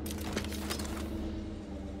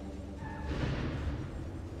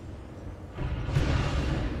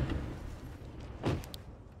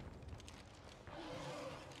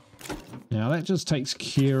 Now that just takes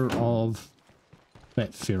care of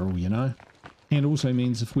that feral, you know, and also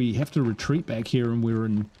means if we have to retreat back here and we're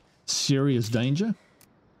in serious danger,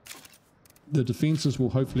 the defenses will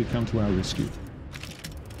hopefully come to our rescue.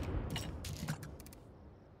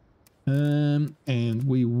 And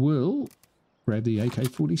we will grab the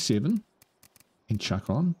AK-47 and chuck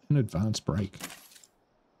on an advanced brake.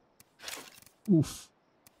 Oof.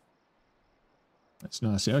 That's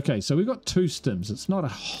nice. Okay, so we've got 2 stims. It's not a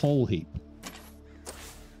whole heap.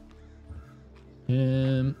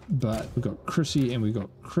 But we've got Chrissy and we've got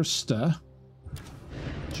Krista.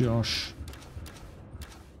 Josh.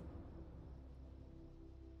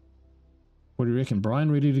 What do you reckon?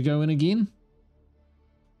 Brian, ready to go in again?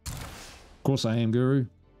 Of course I am, Guru.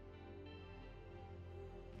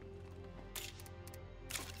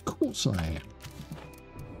 Of course I am.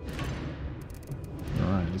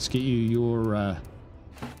 Alright, let's get you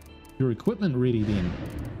your equipment ready then.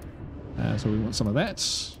 So we want some of that.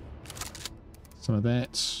 Some of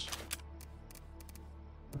that.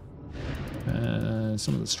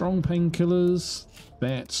 Some of the strong painkillers.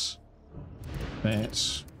 That.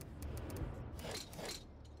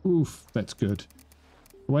 Oof, that's good.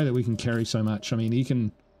 The way that we can carry so much, I mean, he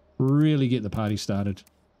can really get the party started.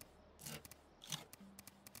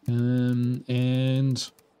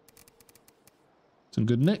 And some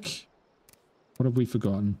good nick. What have we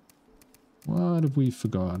forgotten? What have we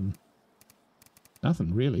forgotten?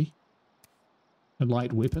 Nothing really. A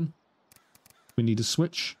light weapon. We need a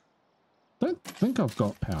switch. Don't think I've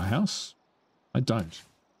got powerhouse. I don't.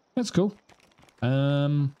 That's cool. We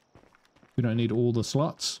don't need all the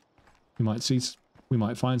slots. We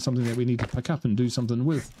might find something that we need to pick up and do something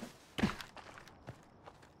with.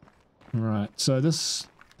 Alright, so this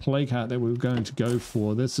plague heart that we're going to go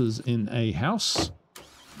for, this is in a house.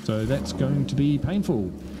 So that's going to be painful.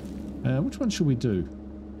 Which one should we do?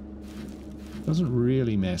 Doesn't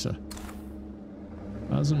really matter.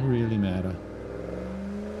 Doesn't really matter.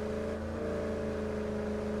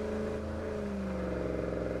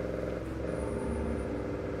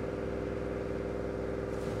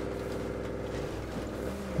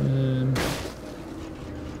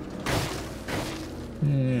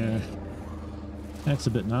 Yeah, that's a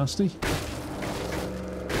bit nasty.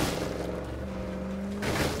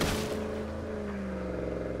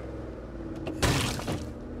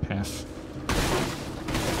 Path.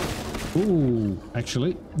 Ooh,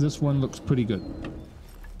 actually, this one looks pretty good.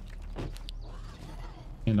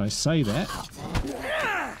 And I say that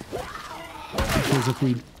because if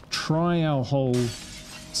we try our whole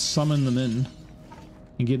summon them in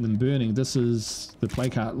and get them burning, this is the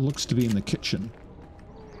plague heart looks to be in the kitchen.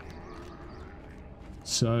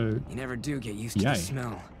 So you never do get used to the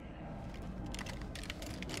smell.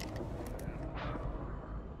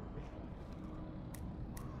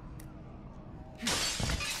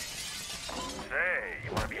 Hey,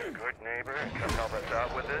 you want to be a good neighbor and come help us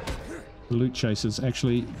out with this? Loot chasers,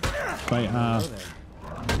 actually, they are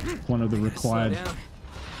one of the required.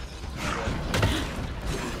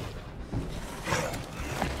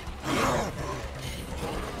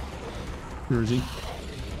 Where is he?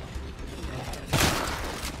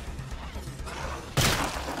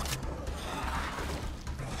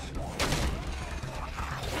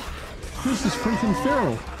 Who's this freaking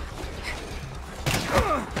feral?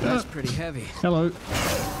 That's pretty heavy. Hello.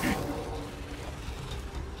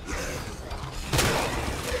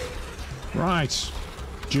 Right.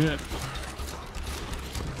 Jerk.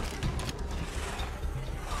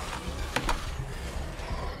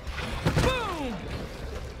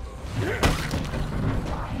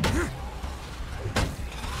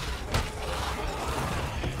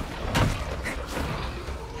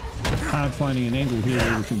 hard finding an angle here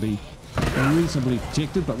where we can be reasonably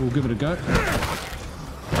protected, but we'll give it a go.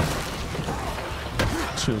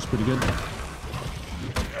 Feels pretty good.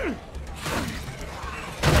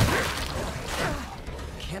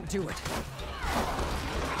 Can't do it.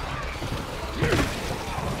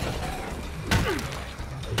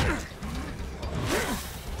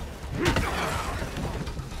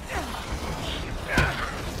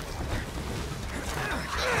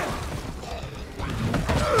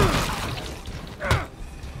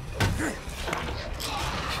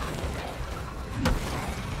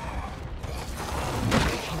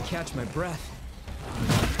 Catch my breath.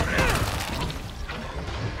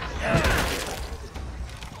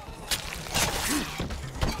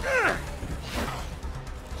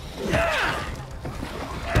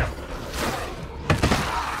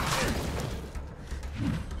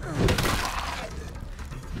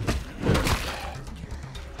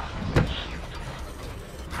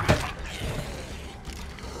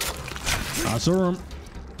 I saw him.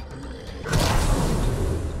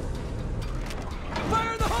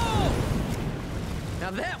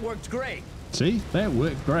 That worked great. See, that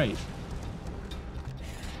worked great.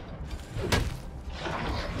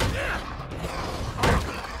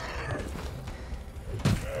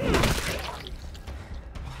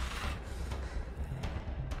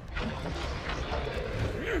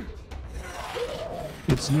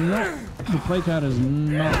 It's not, the play card is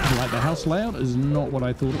not, like the house layout is not what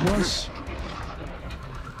I thought it was.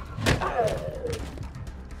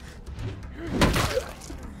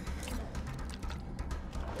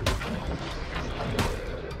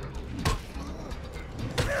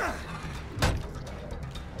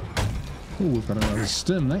 Oh, we've got another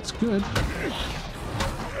stim, that's good.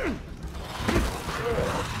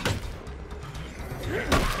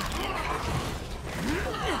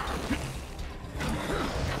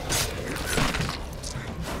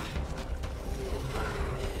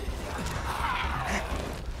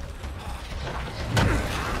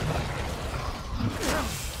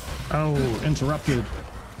 Oh, interrupted.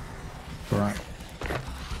 All right.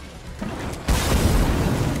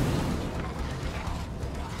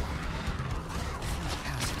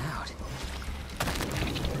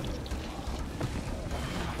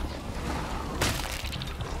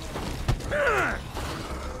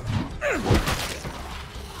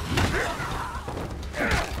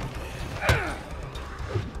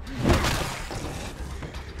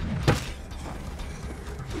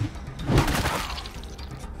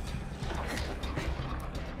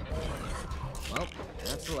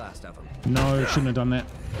 No, shouldn't have done that.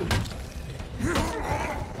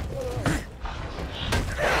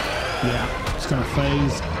 Yeah, it's gonna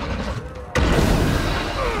phase.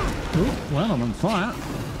 Oh, well, I'm on fire.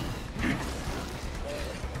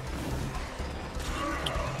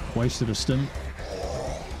 Wasted a stim.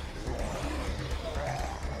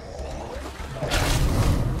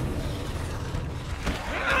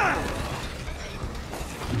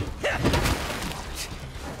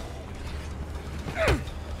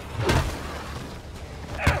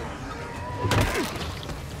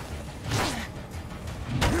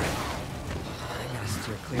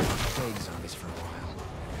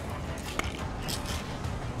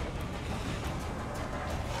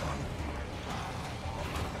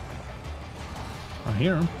 I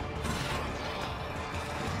hear him.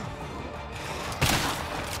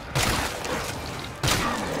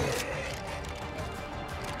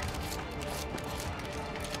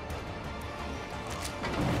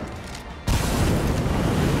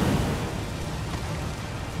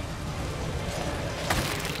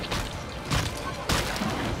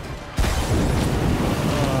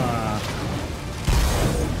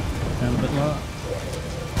 Down a bit lower.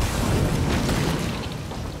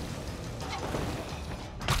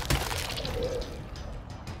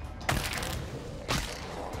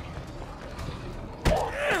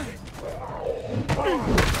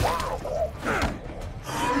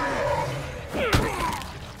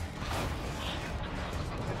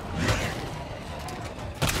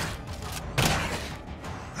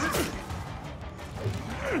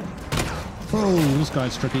 Oh, this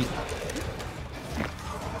guy's tricky. Use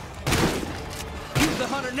the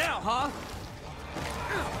hunter now, huh?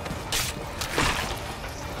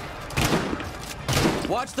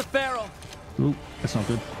 Watch the barrel. Ooh, that's not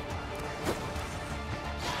good.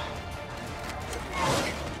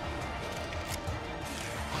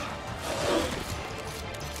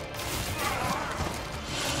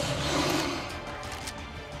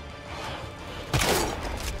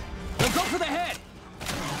 Go for the head.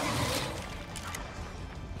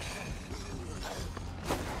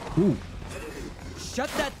 Ooh. Shut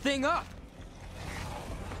that thing up.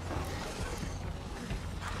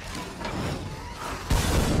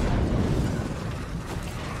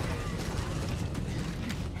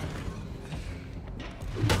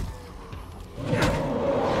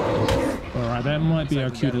 That might be our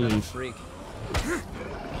Looks cue like we to got another leave. freak.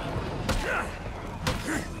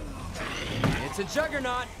 It's a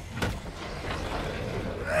juggernaut.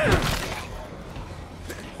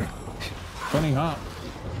 Funny heart.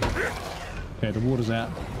 Okay, the water's out.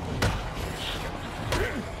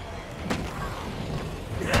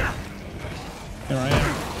 Here I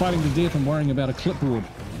am, fighting to death and worrying about a clipboard.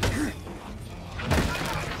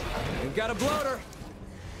 We've got a bloater.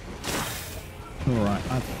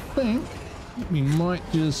 Alright, I think we might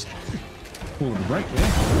just pull the brake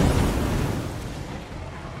there.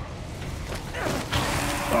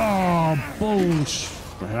 Oh, bullshit.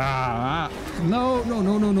 No, no,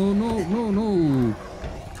 no, no, no, no, no, no.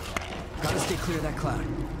 Gotta stay clear of that cloud.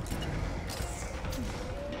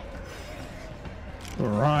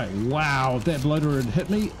 Alright, wow, if that bloater had hit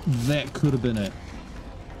me, that could have been it.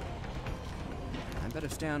 I better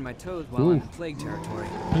stay on my toes while Ooh. I'm in plague territory.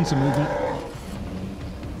 In some movement.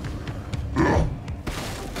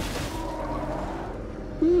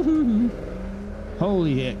 Woohoo.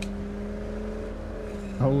 Holy heck.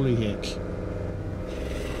 Holy heck.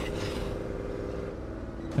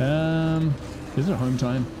 Is it home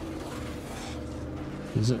time?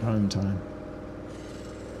 Is it home time?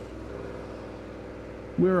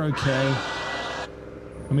 We're okay.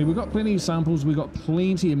 I mean, we've got plenty of samples, we've got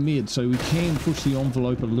plenty of meds, so we can push the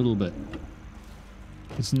envelope a little bit.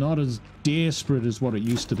 It's not as desperate as what it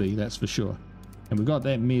used to be, that's for sure. And we've got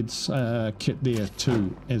that meds kit there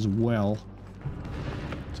too, as well.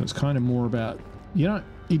 So it's kind of more about, you know,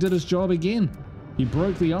 he did his job again. He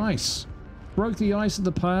broke the ice. Broke the ice at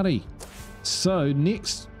the party. So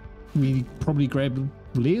next, we probably grab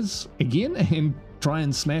Les again and try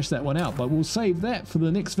and smash that one out. But we'll save that for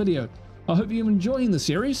the next video. I hope you're enjoying the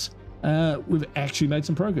series. We've actually made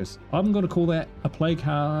some progress. I'm going to call that a plague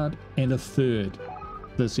card and a third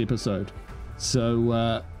this episode.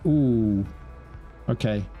 So, ooh,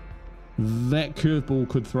 okay. That curveball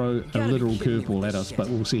could throw a literal curveball at us, but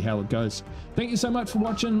we'll see how it goes. Thank you so much for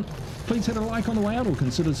watching. Please hit a like on the way out or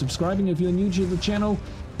consider subscribing if you're new to the channel.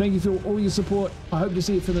 Thank you for all your support. I hope to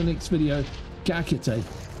see you for the next video. Ka kite.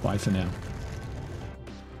 Bye for now.